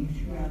eroding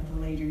throughout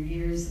the later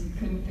years. We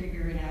couldn't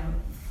figure it out.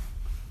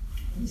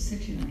 He was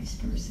such a nice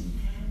person,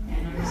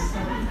 and I was so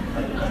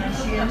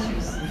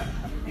conscientious.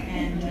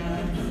 And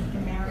the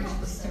marriage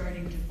was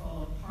starting to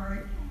fall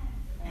apart,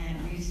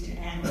 and we used to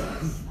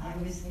analyze. I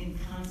was in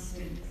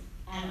constant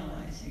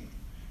analyzing.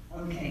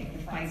 Okay,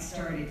 the fight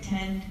started at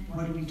 10.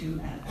 What do we do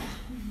about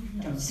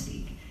that? Don't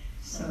speak.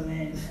 So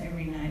then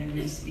every night I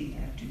would speak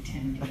after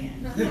 10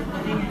 p.m.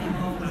 Living in a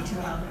home with 2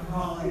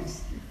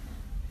 alcoholics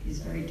is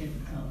very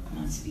difficult,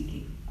 not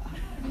speaking.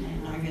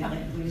 And I would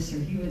let loose, or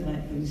he would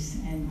let loose.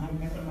 And I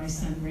remember my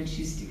son Rich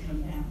used to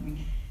come down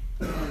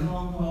a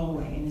long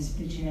hallway in his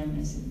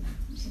pajamas and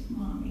said,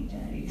 "Mommy,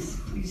 Daddy,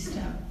 please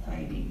stop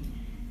fighting."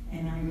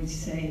 And I would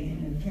say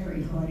in a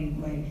very haughty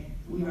way,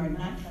 "We are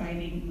not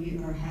fighting, we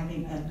are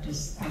having a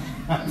discussion."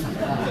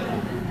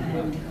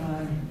 And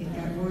it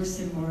got worse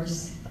and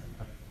worse.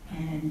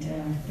 And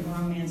the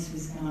romance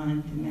was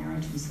gone, the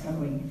marriage was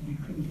going, and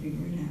I couldn't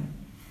figure it out.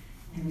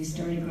 And we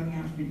started going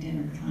out for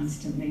dinner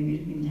constantly. We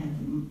didn't even have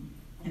them.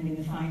 I mean,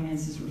 the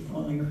finances were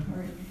falling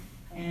apart.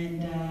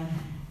 And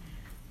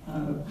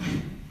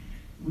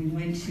we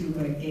went to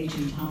Gage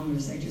and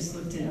Chalmers. I just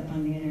looked it up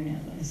on the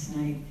internet last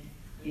night.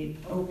 It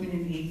opened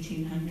in the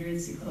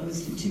 1800s, it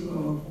closed in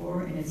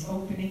 2004, and it's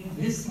opening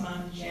this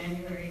month,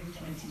 January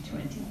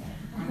 2020.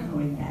 I'm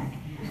going back.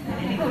 But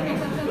anyway,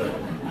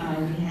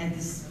 we had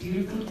this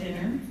beautiful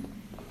dinner,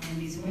 and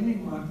these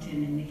women walked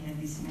in, and they had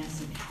these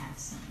massive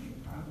hats on. They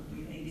were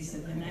probably ladies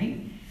of the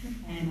night.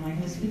 And my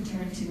husband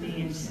turned to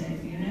me and said,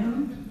 "You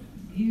know,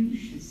 you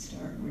should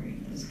start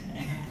wearing those kind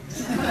of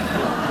hats."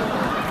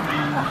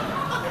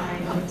 I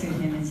looked at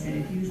him and said,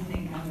 "If you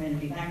think I'm going to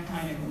be that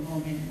kind of a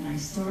woman," and I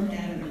stormed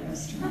out of the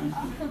restaurant,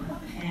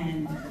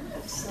 and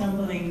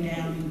stumbling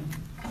down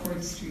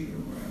Court Street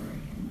or wherever,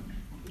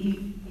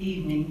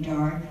 evening,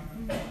 dark,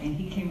 and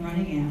he came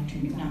running after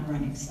me, not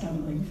running,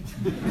 stumbling.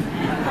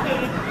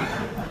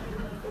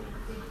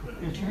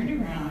 And I turned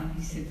around,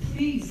 he said,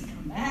 "Please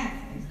come back."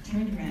 I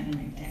turned around and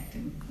I decked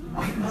him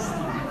right in the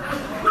stomach.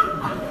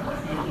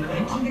 And he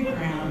went to the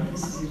ground.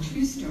 This is a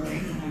true story.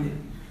 I'm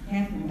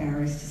half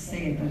embarrassed to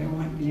say it, but I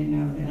want you to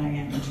know that I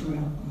am a true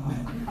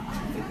alcoholic.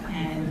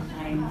 And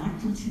I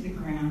knocked him to the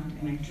ground,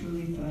 and I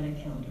truly thought I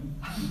killed him.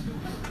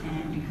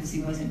 And because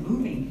he wasn't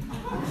moving.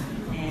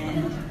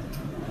 And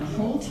the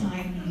whole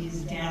time he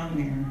is down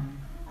there,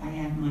 I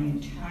have my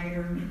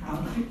entire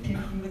outfit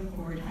picked from the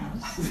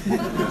courthouse.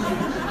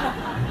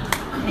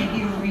 Maybe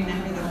you'll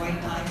remember the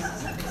white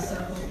glasses with the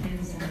circle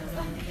pins and the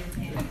little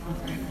pin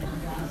covering the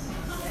glasses.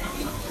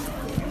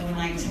 And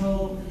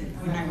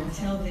when I will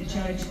tell the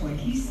judge what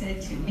he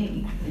said to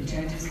me, the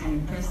judge is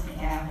going to press the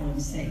gavel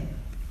and say,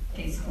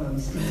 "Case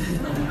closed." And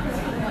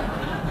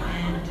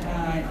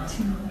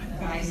 2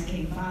 guys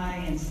came by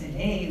and said,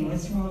 "Hey,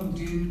 what's wrong,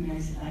 dude?" And I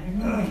said, "I don't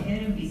know, I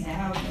hit him, he's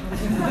out."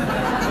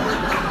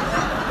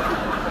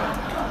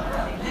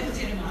 They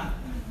lifted him up.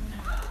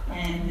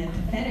 And the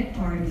pathetic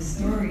part of the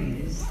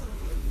story is,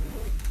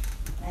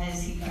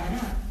 as he got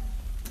up,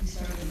 we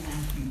started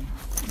laughing.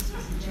 This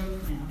was a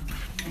joke now.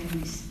 And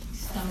we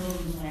stumbled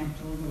and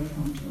laughed all the way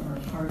home to our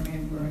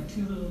apartment where our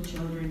 2 little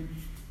children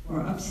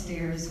were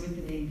upstairs with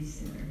the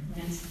babysitter.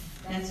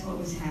 That's what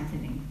was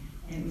happening.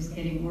 And it was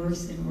getting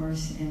worse and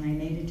worse, and I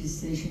made a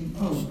decision.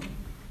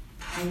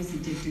 I was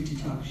addicted to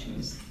talk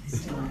shows. I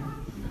still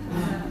am.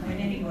 But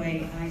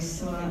anyway, I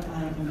saw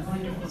a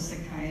wonderful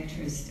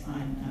psychiatrist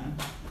on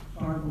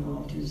Barbara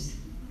Walters,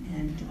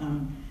 and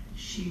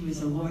she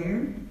was a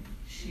lawyer,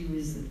 she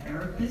was a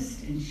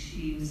therapist, and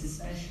she was a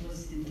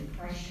specialist in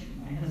depression.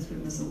 My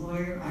husband was a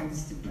lawyer, I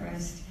was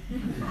depressed.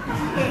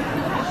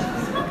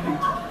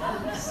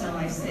 So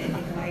I said,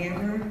 if I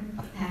ever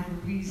have a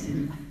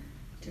reason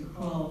to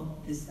call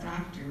this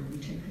doctor,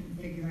 which I couldn't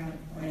figure out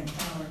what to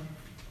call her,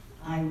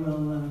 I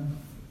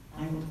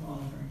will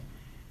call her.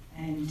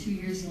 And 2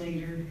 years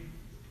later,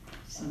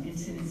 some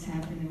incidents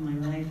happened in my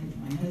life with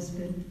my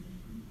husband,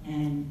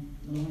 and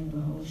lo and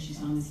behold,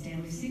 she's on the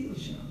Stanley Siegel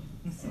show.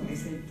 So I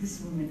said,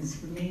 this woman is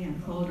for me. I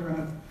called her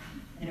up,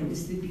 and it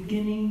was the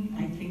beginning,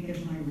 I think,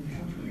 of my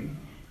recovery,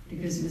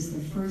 because it was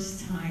the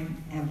first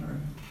time ever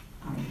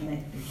I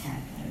let the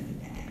cat out of the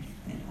bag,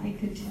 that I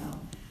could tell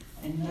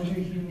another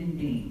human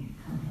being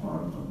how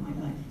horrible my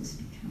life was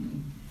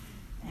becoming.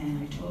 And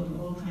I told her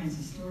all kinds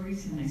of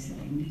stories, and I said,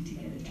 I need to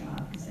get a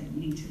job because I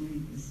need to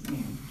leave this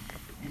man.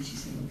 And she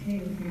said, okay,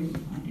 we'll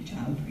find a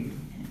job for you.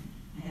 And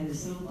I had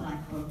this little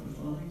black book with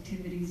all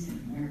activities and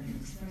American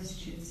Express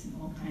chits and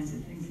all kinds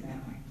of things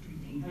about my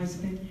freaking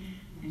husband.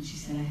 And she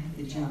said, I have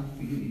the job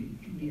for you. You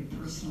can be a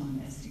personal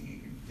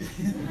investigator.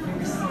 I've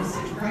never seen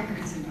such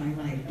records in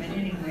my life. But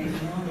anyway,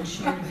 the long and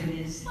short of it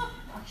is,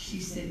 she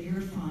said,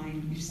 you're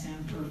fine, you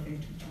sound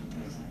perfect, which I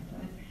was, I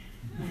thought.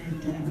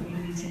 And we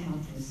need to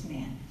help this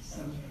man. So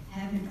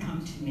have him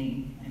come to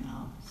me, and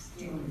I'll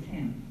deal with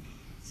him.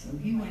 So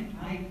he went,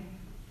 I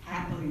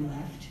happily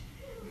left,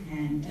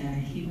 and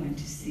he went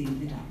to see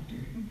the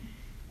doctor.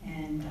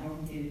 And I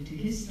won't get into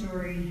his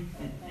story,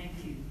 but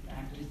thank you,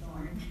 Dr.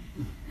 Thorne.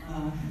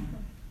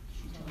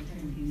 She told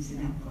him he was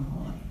an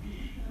alcoholic.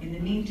 In the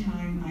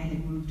meantime, I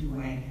had moved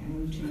away. I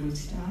moved to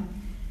Woodstock,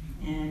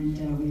 and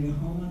we had a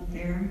home up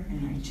there,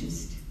 and I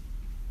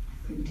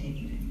couldn't take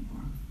it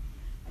anymore.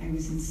 I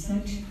was in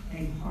such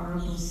a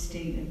horrible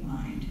state of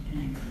mind,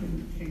 and I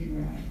couldn't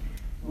figure out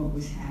what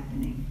was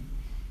happening.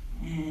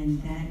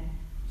 And that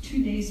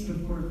 2 days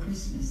before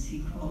Christmas,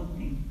 he called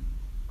me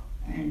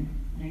in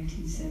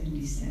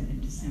 1977,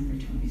 December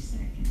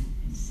 22nd,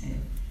 and said,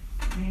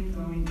 I am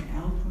going to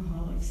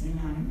Alcoholics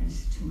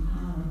Anonymous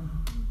tomorrow.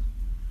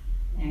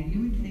 Now,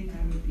 you would think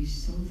I would be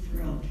so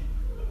thrilled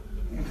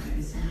after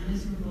this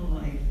miserable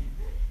life.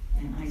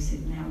 And I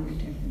said, now we're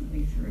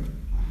definitely through.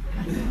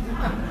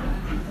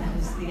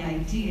 Because the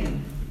idea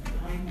that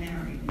I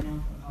married an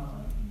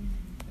alcoholic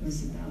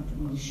was about the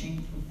most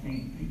shameful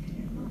thing I could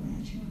ever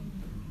imagine.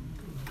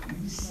 I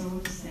was so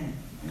upset.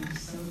 I was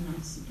so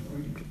not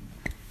supportive.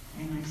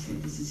 And I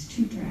said, this is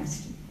too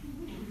drastic.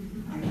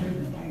 I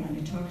heard on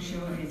a talk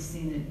show, I had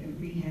seen a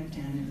rehab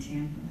down in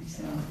Tampa. I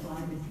said, I'll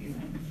fly with you.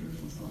 I'm a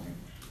fruitful flyer.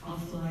 I'll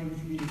fly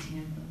with you to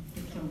Tampa,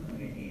 but don't go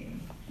to AA.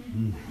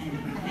 And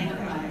thank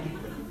God,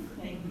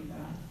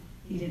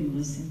 he didn't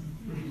listen.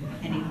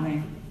 And he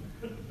went.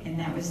 And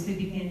that was the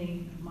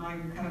beginning of my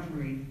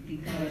recovery,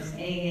 because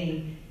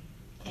AA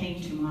came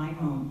to my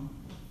home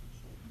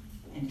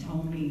and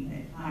told me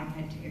that I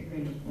had to get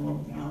rid of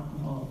all the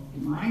alcohol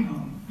in my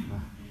home.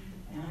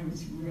 And I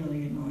was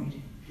really annoyed.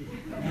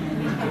 But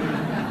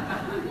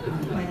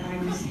I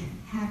was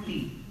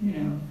happy,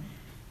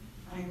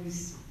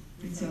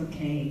 it's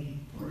okay,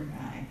 poor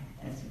guy.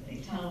 That's what they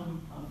tell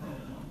him, I'll go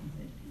along with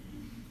it.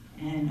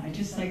 And I'd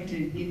just like to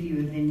give you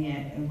a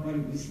vignette of what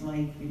it was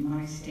like in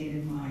my state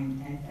of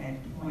mind at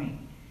that point.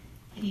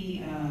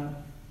 He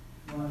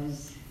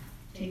was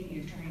taking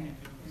a train up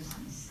for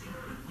Christmas.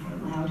 I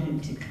allowed him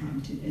to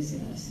come to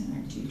visit us and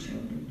our 2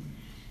 children.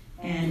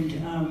 And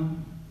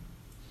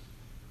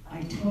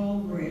I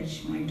told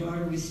Rich, my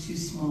daughter was too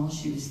small,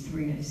 she was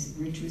 3,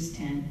 Rich was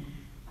 10.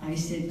 I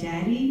said,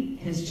 Daddy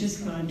has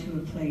just gone to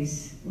a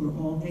place where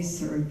all they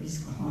serve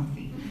is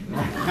coffee.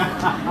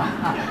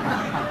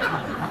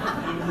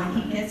 And when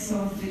he gets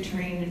off the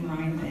train in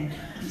Rhinebeck,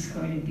 he's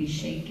going to be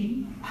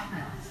shaking,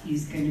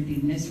 he's going to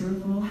be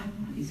miserable,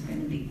 he's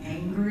going to be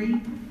angry,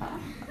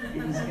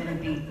 and he's going to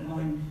be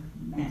one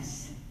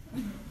mess.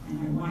 And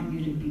I want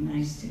you to be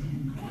nice to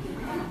him.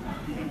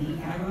 And he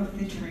got off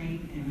the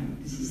train, and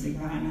this is the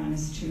God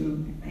honest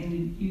truth,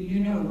 and you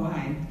know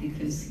why,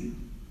 because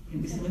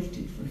it was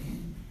lifted for him.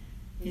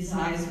 His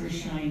eyes were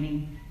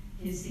shining.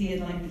 He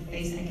had like the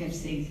face, I kept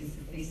saying, it's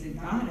the face of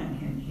God on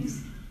him.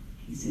 He's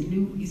a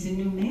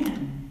new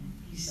man.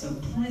 He's so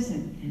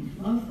pleasant and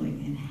lovely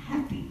and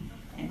happy.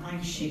 And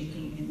I'm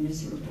shaking and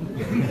miserable.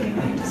 Everything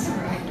I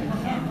described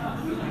of him,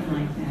 I'm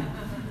like that.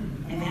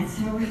 And that's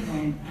how it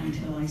went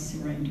until I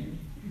surrendered.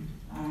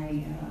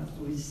 I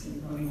was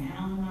going to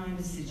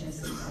Al-Anon,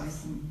 suggested by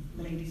some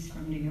ladies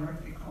from New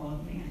York that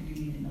called me. I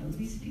didn't even know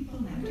these people.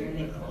 How dare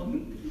they call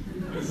me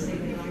and say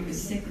that I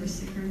was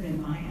sicker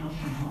than my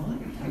alcoholic?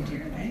 How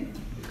dare they?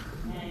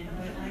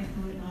 But I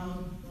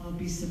thought, I'll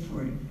be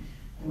supportive.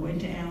 I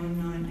went to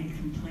Al-Anon. I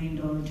complained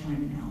all the time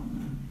in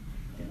Al-Anon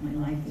that my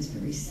life was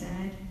very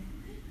sad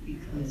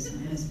because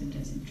my husband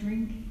doesn't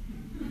drink.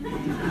 Any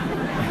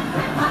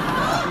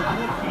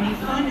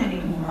fun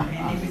anymore? And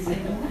they would say,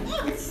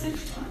 well, it's such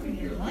fun in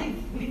your life.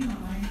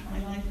 My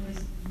life was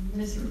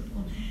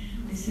miserable.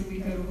 I said, we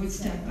go to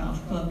Woodstock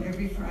Golf Club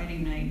every Friday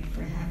night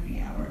for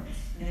happy hour.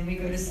 And then we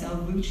go to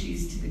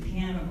Salvucci's to the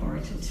piano bar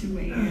till 2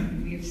 a.m.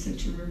 And we have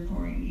such a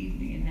roaring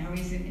evening. And now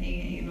he's in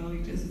AA and all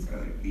he does is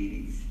go to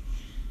meetings.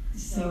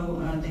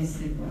 So they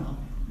said, well,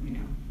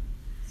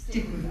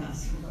 stick with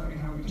us. We'll go to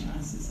Howard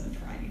Johnson's on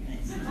Friday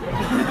nights. I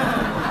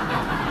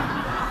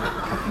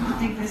didn't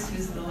think this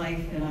was the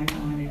life that I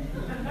wanted.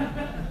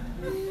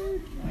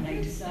 But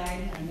I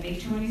decided on May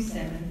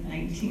 27,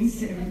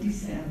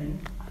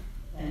 1977,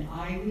 that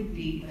I would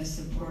be a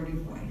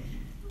supportive wife.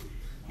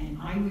 And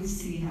I would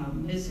see how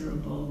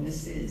miserable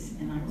this is,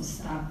 and I will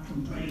stop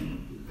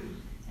complaining.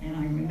 And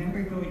I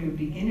remember going to a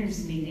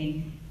beginner's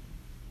meeting,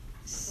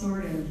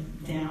 sort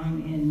of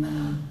down in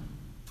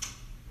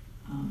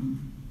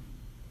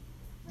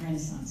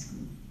Renaissance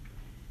Group.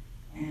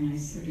 And I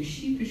sort of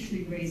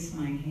sheepishly raised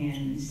my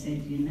hand and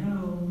said,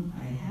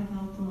 I have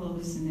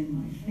alcoholism in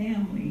my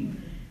family.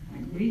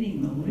 I'm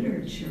reading the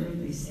literature.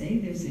 They say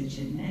there's a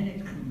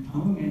genetic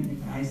component. The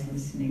guy's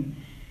listening.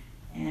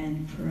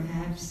 And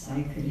perhaps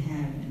I could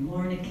have, and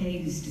Lorna Kay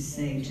used to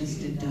say,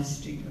 just a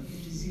dusting of the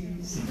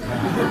disease.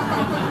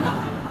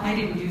 I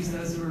didn't use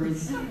those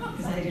words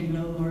because I didn't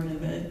know Lorna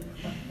then.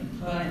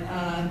 But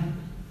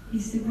he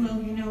said,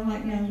 well, you know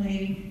what, young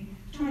lady?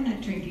 Try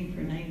not drinking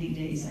for 90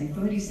 days. I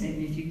thought he said,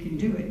 if you can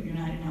do it, you're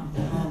not an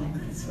alcoholic.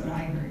 That's what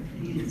I heard,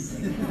 but he didn't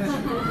say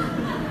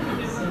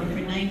that. So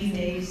for 90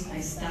 days, I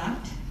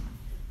stopped.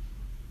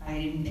 I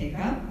didn't pick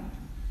up,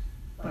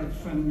 but but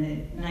from the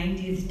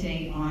 90th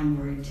day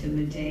onward to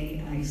the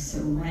day I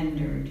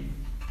surrendered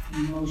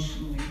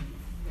emotionally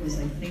was,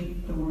 I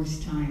think, the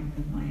worst time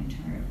of my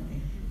entire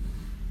life.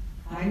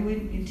 I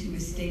went into a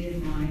state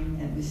of mind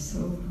that was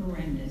so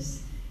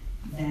horrendous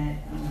that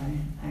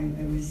I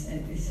was,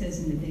 it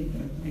says in the big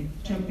book,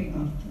 like jumping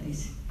off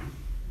place.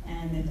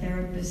 And the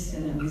therapist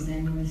that I was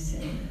in with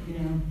said, you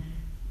know,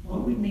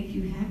 what would make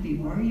you happy?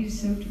 Why are you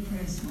so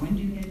depressed? When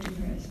do you get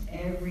depressed?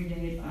 Every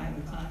day at 5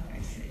 o'clock,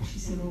 I said. She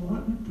said, well,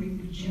 what would bring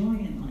you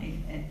joy in life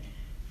at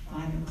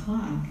 5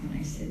 o'clock? And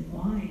I said,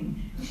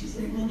 wine. She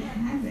said, well,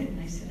 have it. And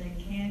I said,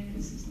 I can't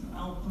because there's no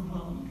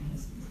alcohol. My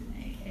husband's an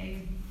AA.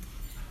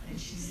 And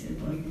she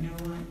said, well, you know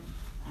what?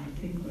 I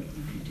think what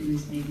you could do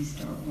is maybe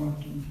start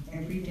walking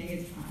every day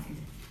at 5.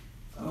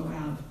 Go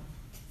out.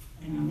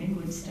 And I'm in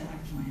Woodstock.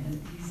 My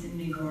husband's in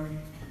New York.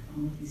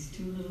 I'm with these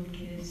 2 little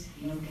kids,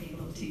 no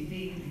cable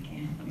TV, I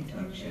can't have my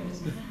talk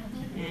shows,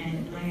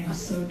 and I am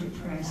so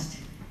depressed.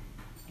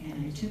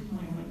 And I took my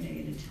One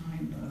Day at a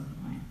Time book,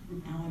 my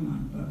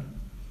Al-Anon book,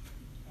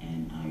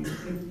 and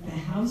the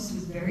house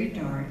was very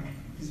dark,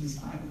 because it was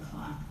 5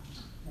 o'clock,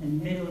 in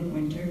the middle of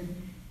winter,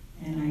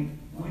 and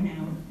I went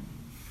out,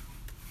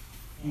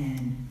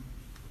 and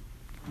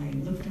I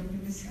looked up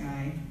at the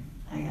sky.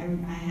 I had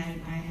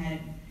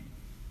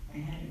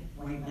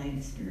a white light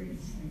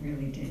experience, I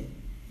really did.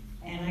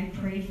 And I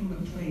prayed from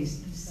a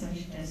place of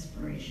such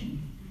desperation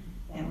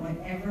that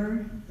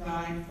whatever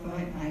God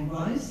thought I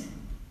was,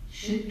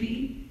 should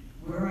be,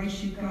 where I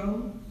should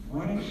go,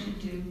 what I should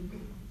do,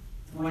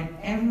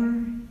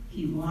 whatever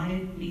He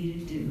wanted me to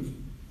do,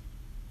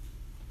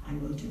 I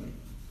will do it.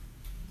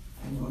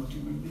 I walked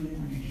around, we lived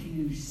on a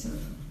huge circle.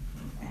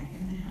 Back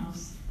in the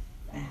house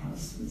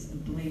was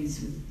ablaze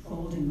with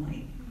golden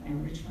light.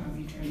 And Rich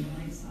probably turned the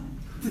lights on.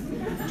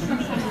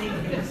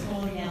 It was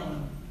all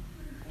yellow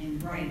and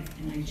bright.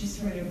 And I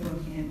just read a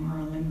book,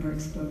 Mara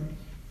Lindbergh's book,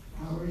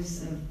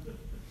 Hours of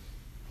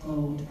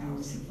Gold,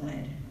 Hours of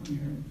Lead, when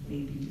her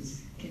baby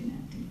was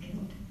kidnapped and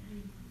killed.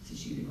 So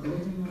she had a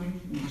golden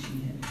life and then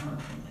she had a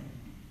powerful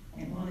life.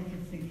 And all I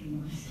kept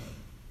thinking was,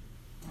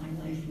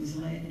 my life was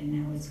lead and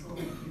now it's gold.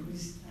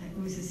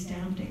 It was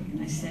astounding.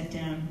 And I sat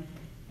down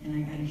and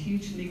I got a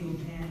huge legal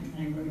pad and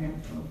I wrote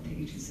out 12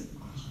 pages of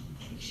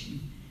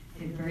qualification.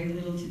 It had very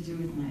little to do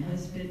with my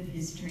husband,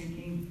 his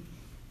drinking,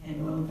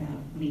 and all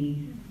about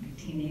me, my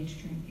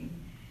teenage drinking.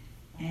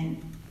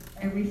 And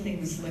everything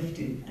was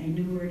lifted. I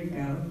knew where to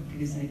go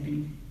because I'd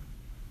been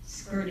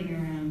skirting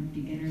around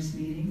beginners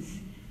meetings.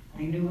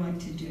 I knew what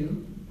to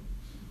do.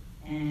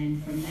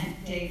 And from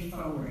that day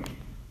forward,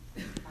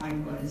 I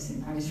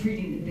was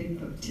reading the big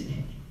book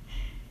today,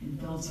 and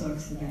Bill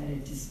talks about a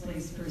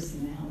displaced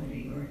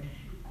personality, or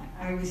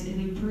I was a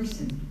new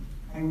person.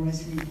 I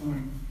was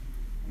reborn.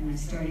 And I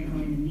started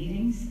going to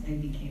meetings. I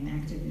became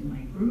active in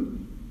my group,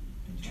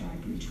 the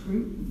Tribridge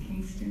group in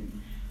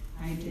Kingston.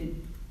 I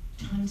did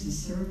tons of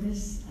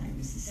service. I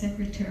was the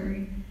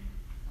secretary.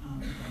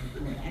 I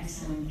bought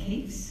excellent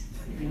cakes.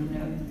 You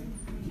know,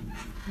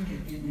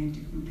 get into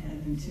group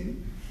heaven too.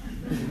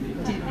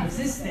 It didn't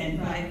exist then,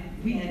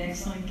 but we had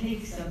excellent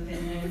cakes up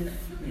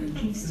in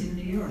Kingston,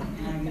 New York.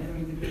 And I would go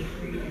to the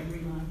bakery every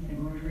month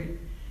and order it,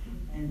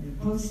 and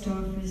the post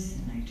office,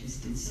 and I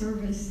just did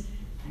service.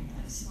 I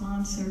got a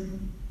sponsor.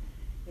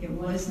 It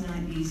was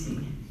not easy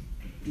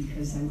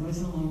because I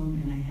was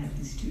alone and I had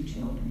these 2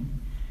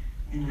 children.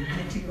 And I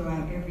had to go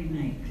out every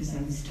night because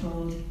I was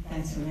told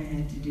that's what I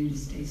had to do to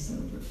stay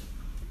sober.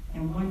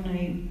 And one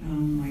night,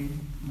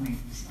 my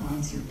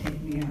sponsor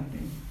picked me up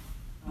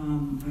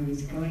and I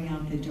was going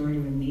out the door to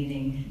a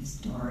meeting. It was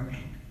dark,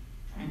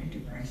 kind of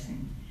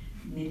depressing,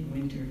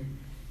 midwinter.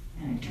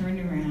 And I turned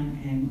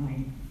around and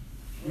my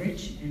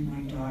Rich and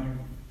my daughter,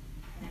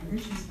 and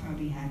Rich was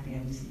probably happy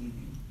I was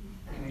leaving.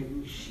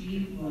 But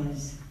she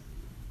was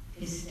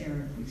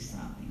hysterically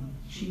sobbing.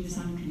 She was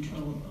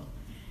uncontrollable.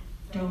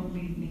 Don't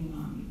leave me,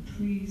 Mommy.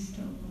 Please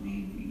don't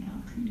leave me. How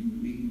can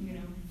you leave? You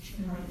know, she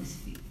could hardly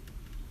speak.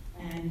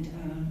 And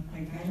I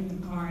got in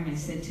the car and I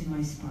said to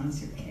my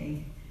sponsor,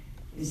 Kay,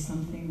 there's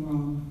something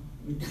wrong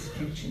with this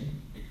picture.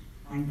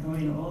 I'm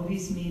going to all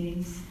these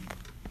meetings,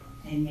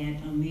 and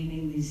yet I'm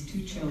leaving these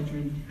 2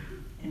 children,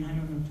 and I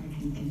don't know if I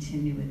can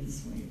continue with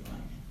this way of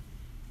life.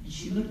 And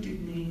she looked at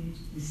me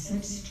with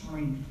such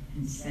strength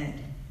and said,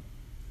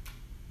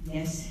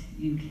 yes,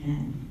 you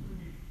can.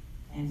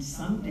 And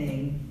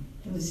someday,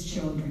 those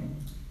children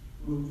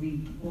will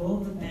reap all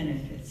the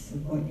benefits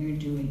of what you're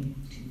doing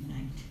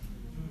tonight.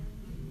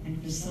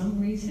 And for some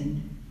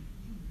reason,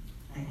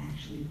 I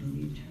actually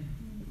believed her.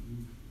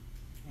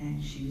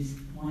 And she was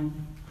 100%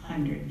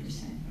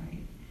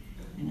 right.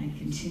 And I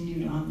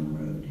continued on the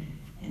road.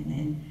 And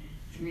then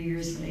 3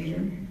 years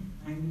later,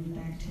 I moved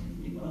back to,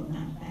 well,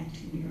 not back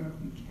to New York.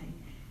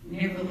 We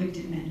never lived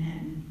in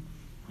Manhattan.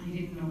 I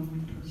didn't know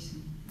one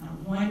person. Not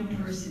one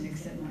person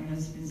except my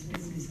husband's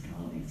business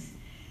colleagues.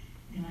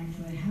 And I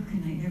thought, how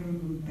can I ever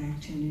move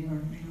back to New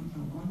York? I don't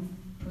know one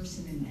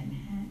person in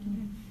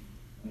Manhattan.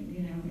 But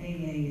you know,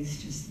 AA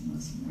is just the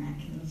most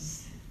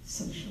miraculous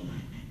social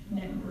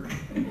network.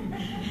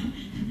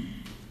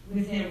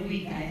 Within a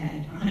week I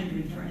had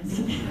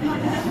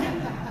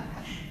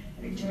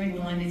joined the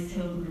Lenox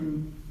Hill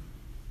group,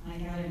 I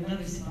got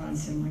another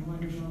sponsor, my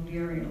wonderful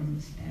Muriel,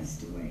 who's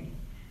passed away.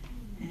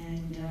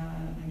 And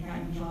I got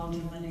involved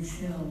in Lenox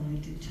Hill. I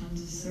did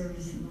tons of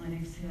service in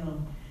Lenox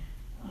Hill.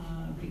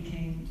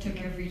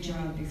 Took every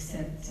job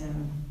except,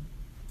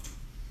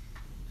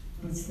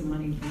 what's the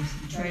money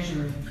person?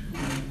 Treasurer.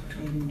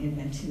 They didn't give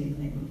that to me,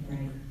 they were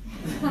right.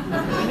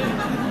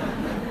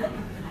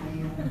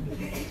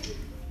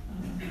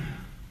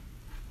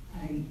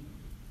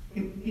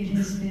 It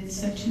has been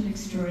such an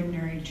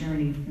extraordinary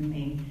journey for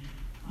me.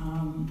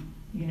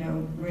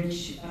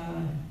 Rich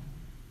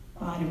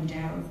bottomed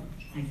out,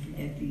 I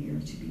forget the year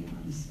to be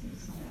honest, it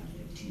was about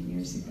 15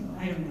 years ago,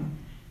 I don't know.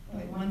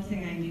 But one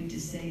thing I need to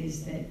say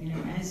is that,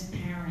 as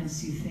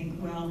parents, you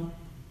think, well,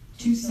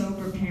 2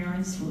 sober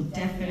parents will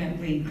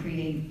definitely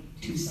create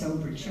 2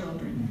 sober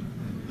children.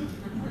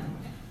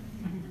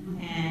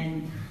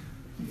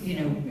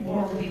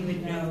 Or we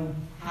would know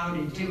how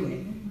to do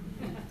it,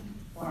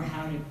 or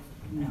how to,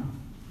 no.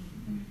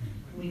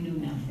 We knew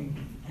nothing.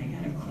 I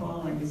got a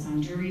call, I was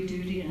on jury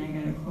duty, and I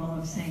got a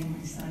call saying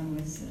my son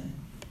was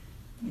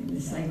in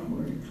the psych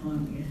ward at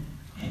Columbia.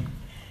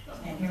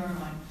 And here am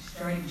I,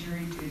 starting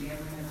jury duty, I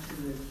went up to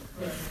the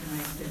clerk and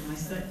I said, my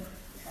son,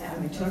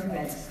 we talk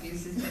about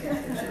excuses, I got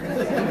the jury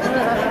duty.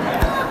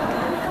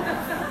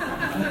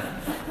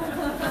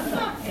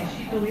 And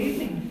she believed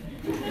me.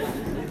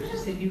 She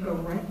said, you go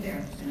right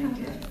there, and I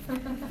did.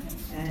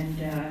 And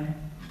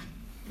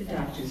the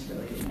doctors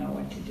really didn't know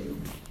what to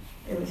do.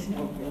 There was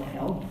no real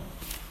help,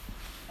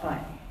 but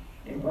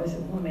there was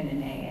a woman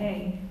in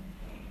AA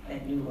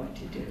that knew what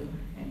to do,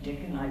 and Dick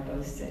and I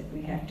both said,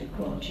 we have to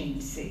call Jean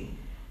C.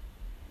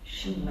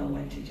 She'll know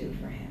what to do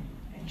for him,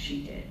 and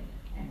she did,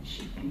 and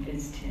she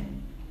convinced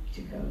him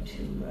to go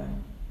to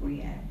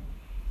rehab,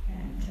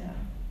 and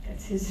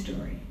that's his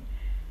story.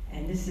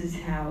 And this is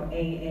how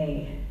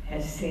AA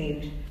has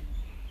saved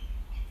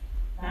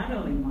not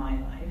only my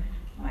life,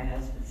 my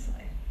husband's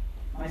life,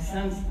 my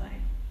son's life,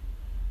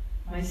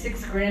 my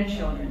 6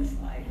 grandchildren's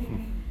life,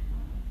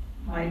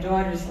 my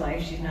daughter's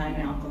life. She's not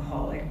an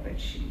alcoholic, but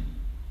she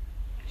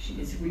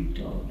has reaped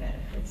all the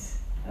benefits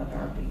of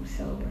our being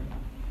sober.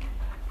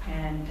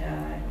 And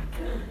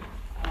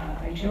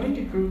I joined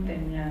a group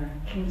in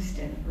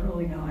Kingston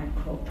early on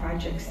called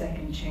Project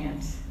Second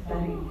Chance,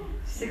 about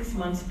 6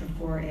 months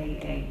before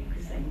AA,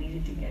 because I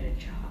needed to get a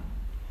job.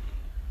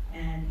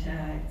 And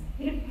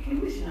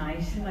it was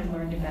nice, and I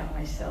learned about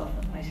myself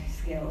and my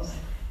skills,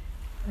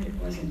 but it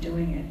wasn't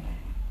doing it.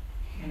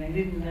 And I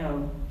didn't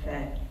know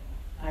that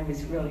I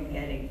was really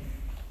getting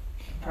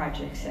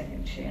Project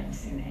Second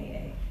Chance in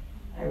AA.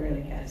 I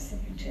really got a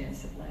second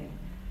chance at life.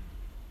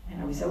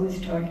 And I was always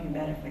talking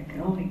about if I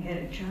could only get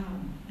a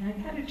job. And I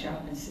got a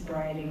job in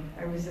sobriety.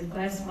 I was a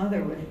class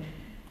mother with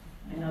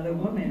another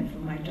woman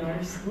from my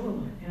daughter's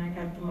school. And I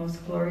got the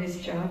most glorious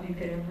job you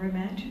could ever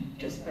imagine,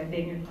 just by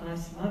being a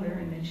class mother.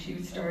 And then she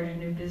would start a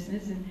new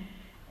business and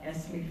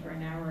asked me for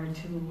an hour or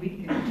 2 a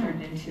week, and it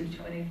turned into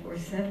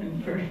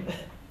 24/7 for,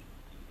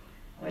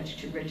 much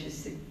to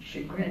Rich's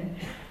chagrin,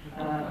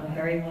 a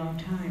very long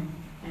time.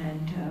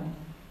 And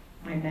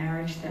my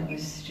marriage, that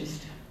was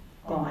just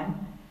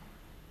gone.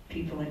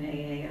 People in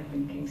AA up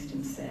in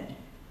Kingston said,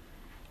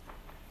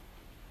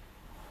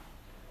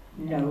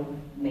 no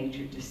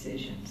major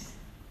decisions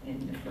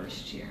in the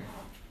first year.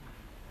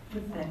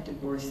 Put that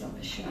divorce on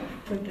the shelf.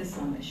 Put this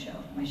on the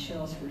shelf. My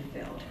shelves were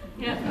filled.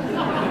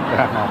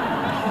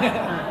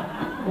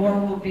 More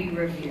will be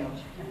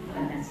revealed,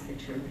 and that's the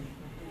truth.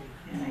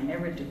 And I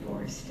never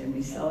divorced, and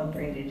we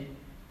celebrated,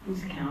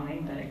 who's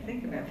counting, but I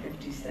think about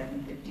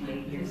 57,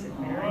 58 years of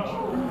marriage.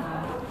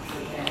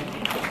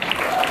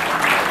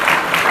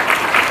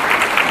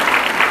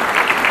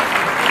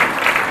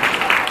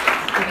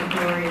 It's been a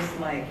glorious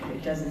life.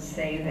 It doesn't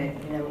say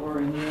that we're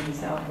immune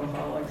as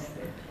alcoholics,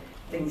 that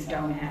things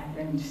don't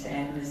happen,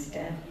 sadness,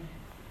 death,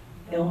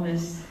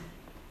 illness.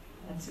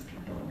 Lots of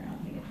people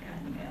around me have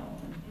gotten ill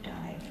and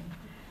died.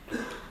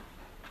 And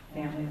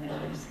family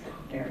members got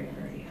very,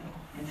 very ill.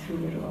 And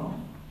through it all,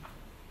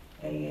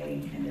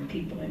 AA and the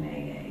people in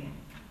AA,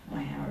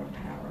 my higher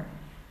power.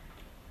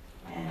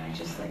 And I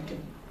just like to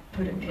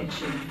put a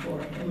pitch in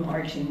for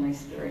enlarging my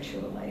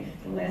spiritual life.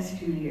 The last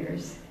few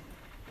years,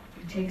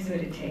 it takes what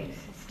it takes.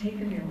 It's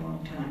taken me a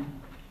long time,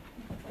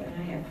 but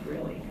I have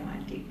really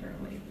gone deeper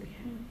lately.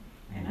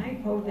 And I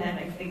owe that,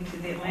 I think, to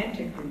the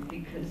Atlantic group,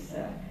 because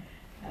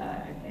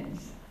I've been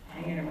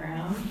hanging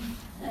around.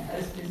 My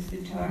husband's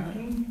been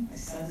talking, my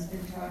son's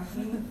been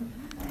talking.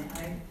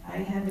 I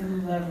have a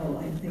new level,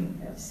 I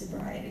think, of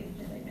sobriety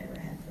that I never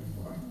had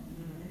before.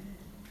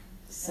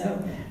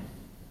 So,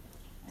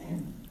 I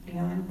am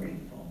beyond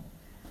grateful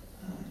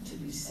to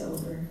be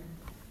sober.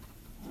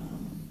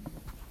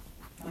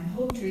 My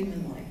whole dream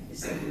in life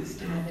is always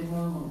to have a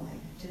normal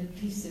life, to have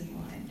peace of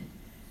mind,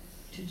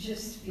 to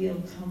just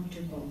feel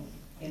comfortable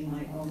in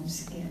my own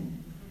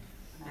skin.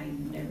 I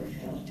never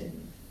felt it.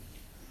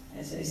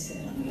 As I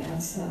said, on the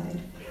outside,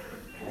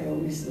 I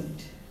always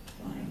looked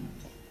fine.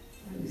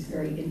 I was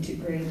very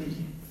integrated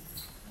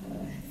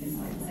in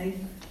my life.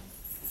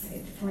 I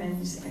had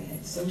friends, I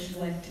had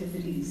social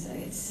activities, I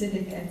had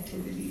civic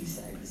activities,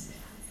 I was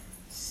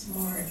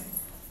smart.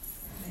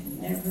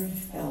 I never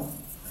felt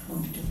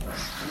comfortable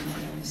in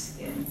my own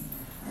skin.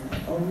 And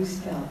I always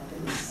felt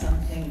there was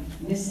something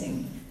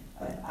missing,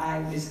 but I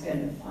was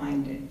going to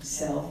find it.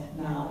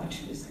 Self-knowledge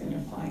was going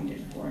to find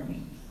it for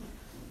me.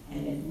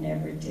 And it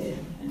never did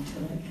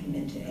until I came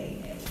into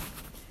AA.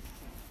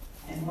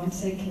 And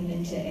once I came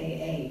into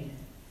AA,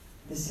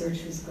 the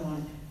search was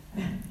gone.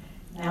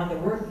 Now the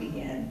work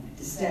began,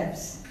 the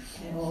steps,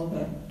 and all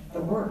the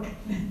work,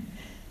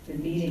 the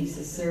meetings,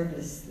 the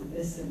service, the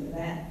this and the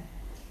that.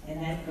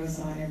 And that goes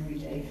on every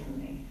day for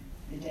me,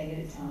 a day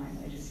at a time.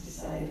 I just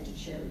decided to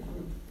chair a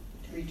group,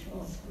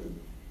 312s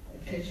group.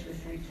 I pitch for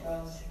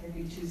 312s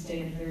every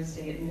Tuesday and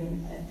Thursday at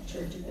noon at the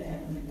Church of the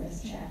Heaven in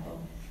West Chapel.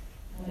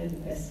 One of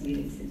the best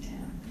meetings in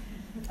town.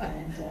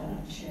 And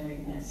I'm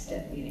chairing that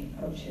step meeting,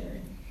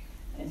 co-chairing.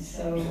 And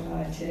so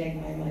today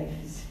my life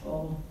is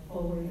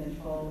fuller than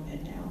full,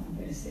 and now I'm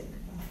going to say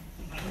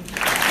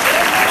goodbye.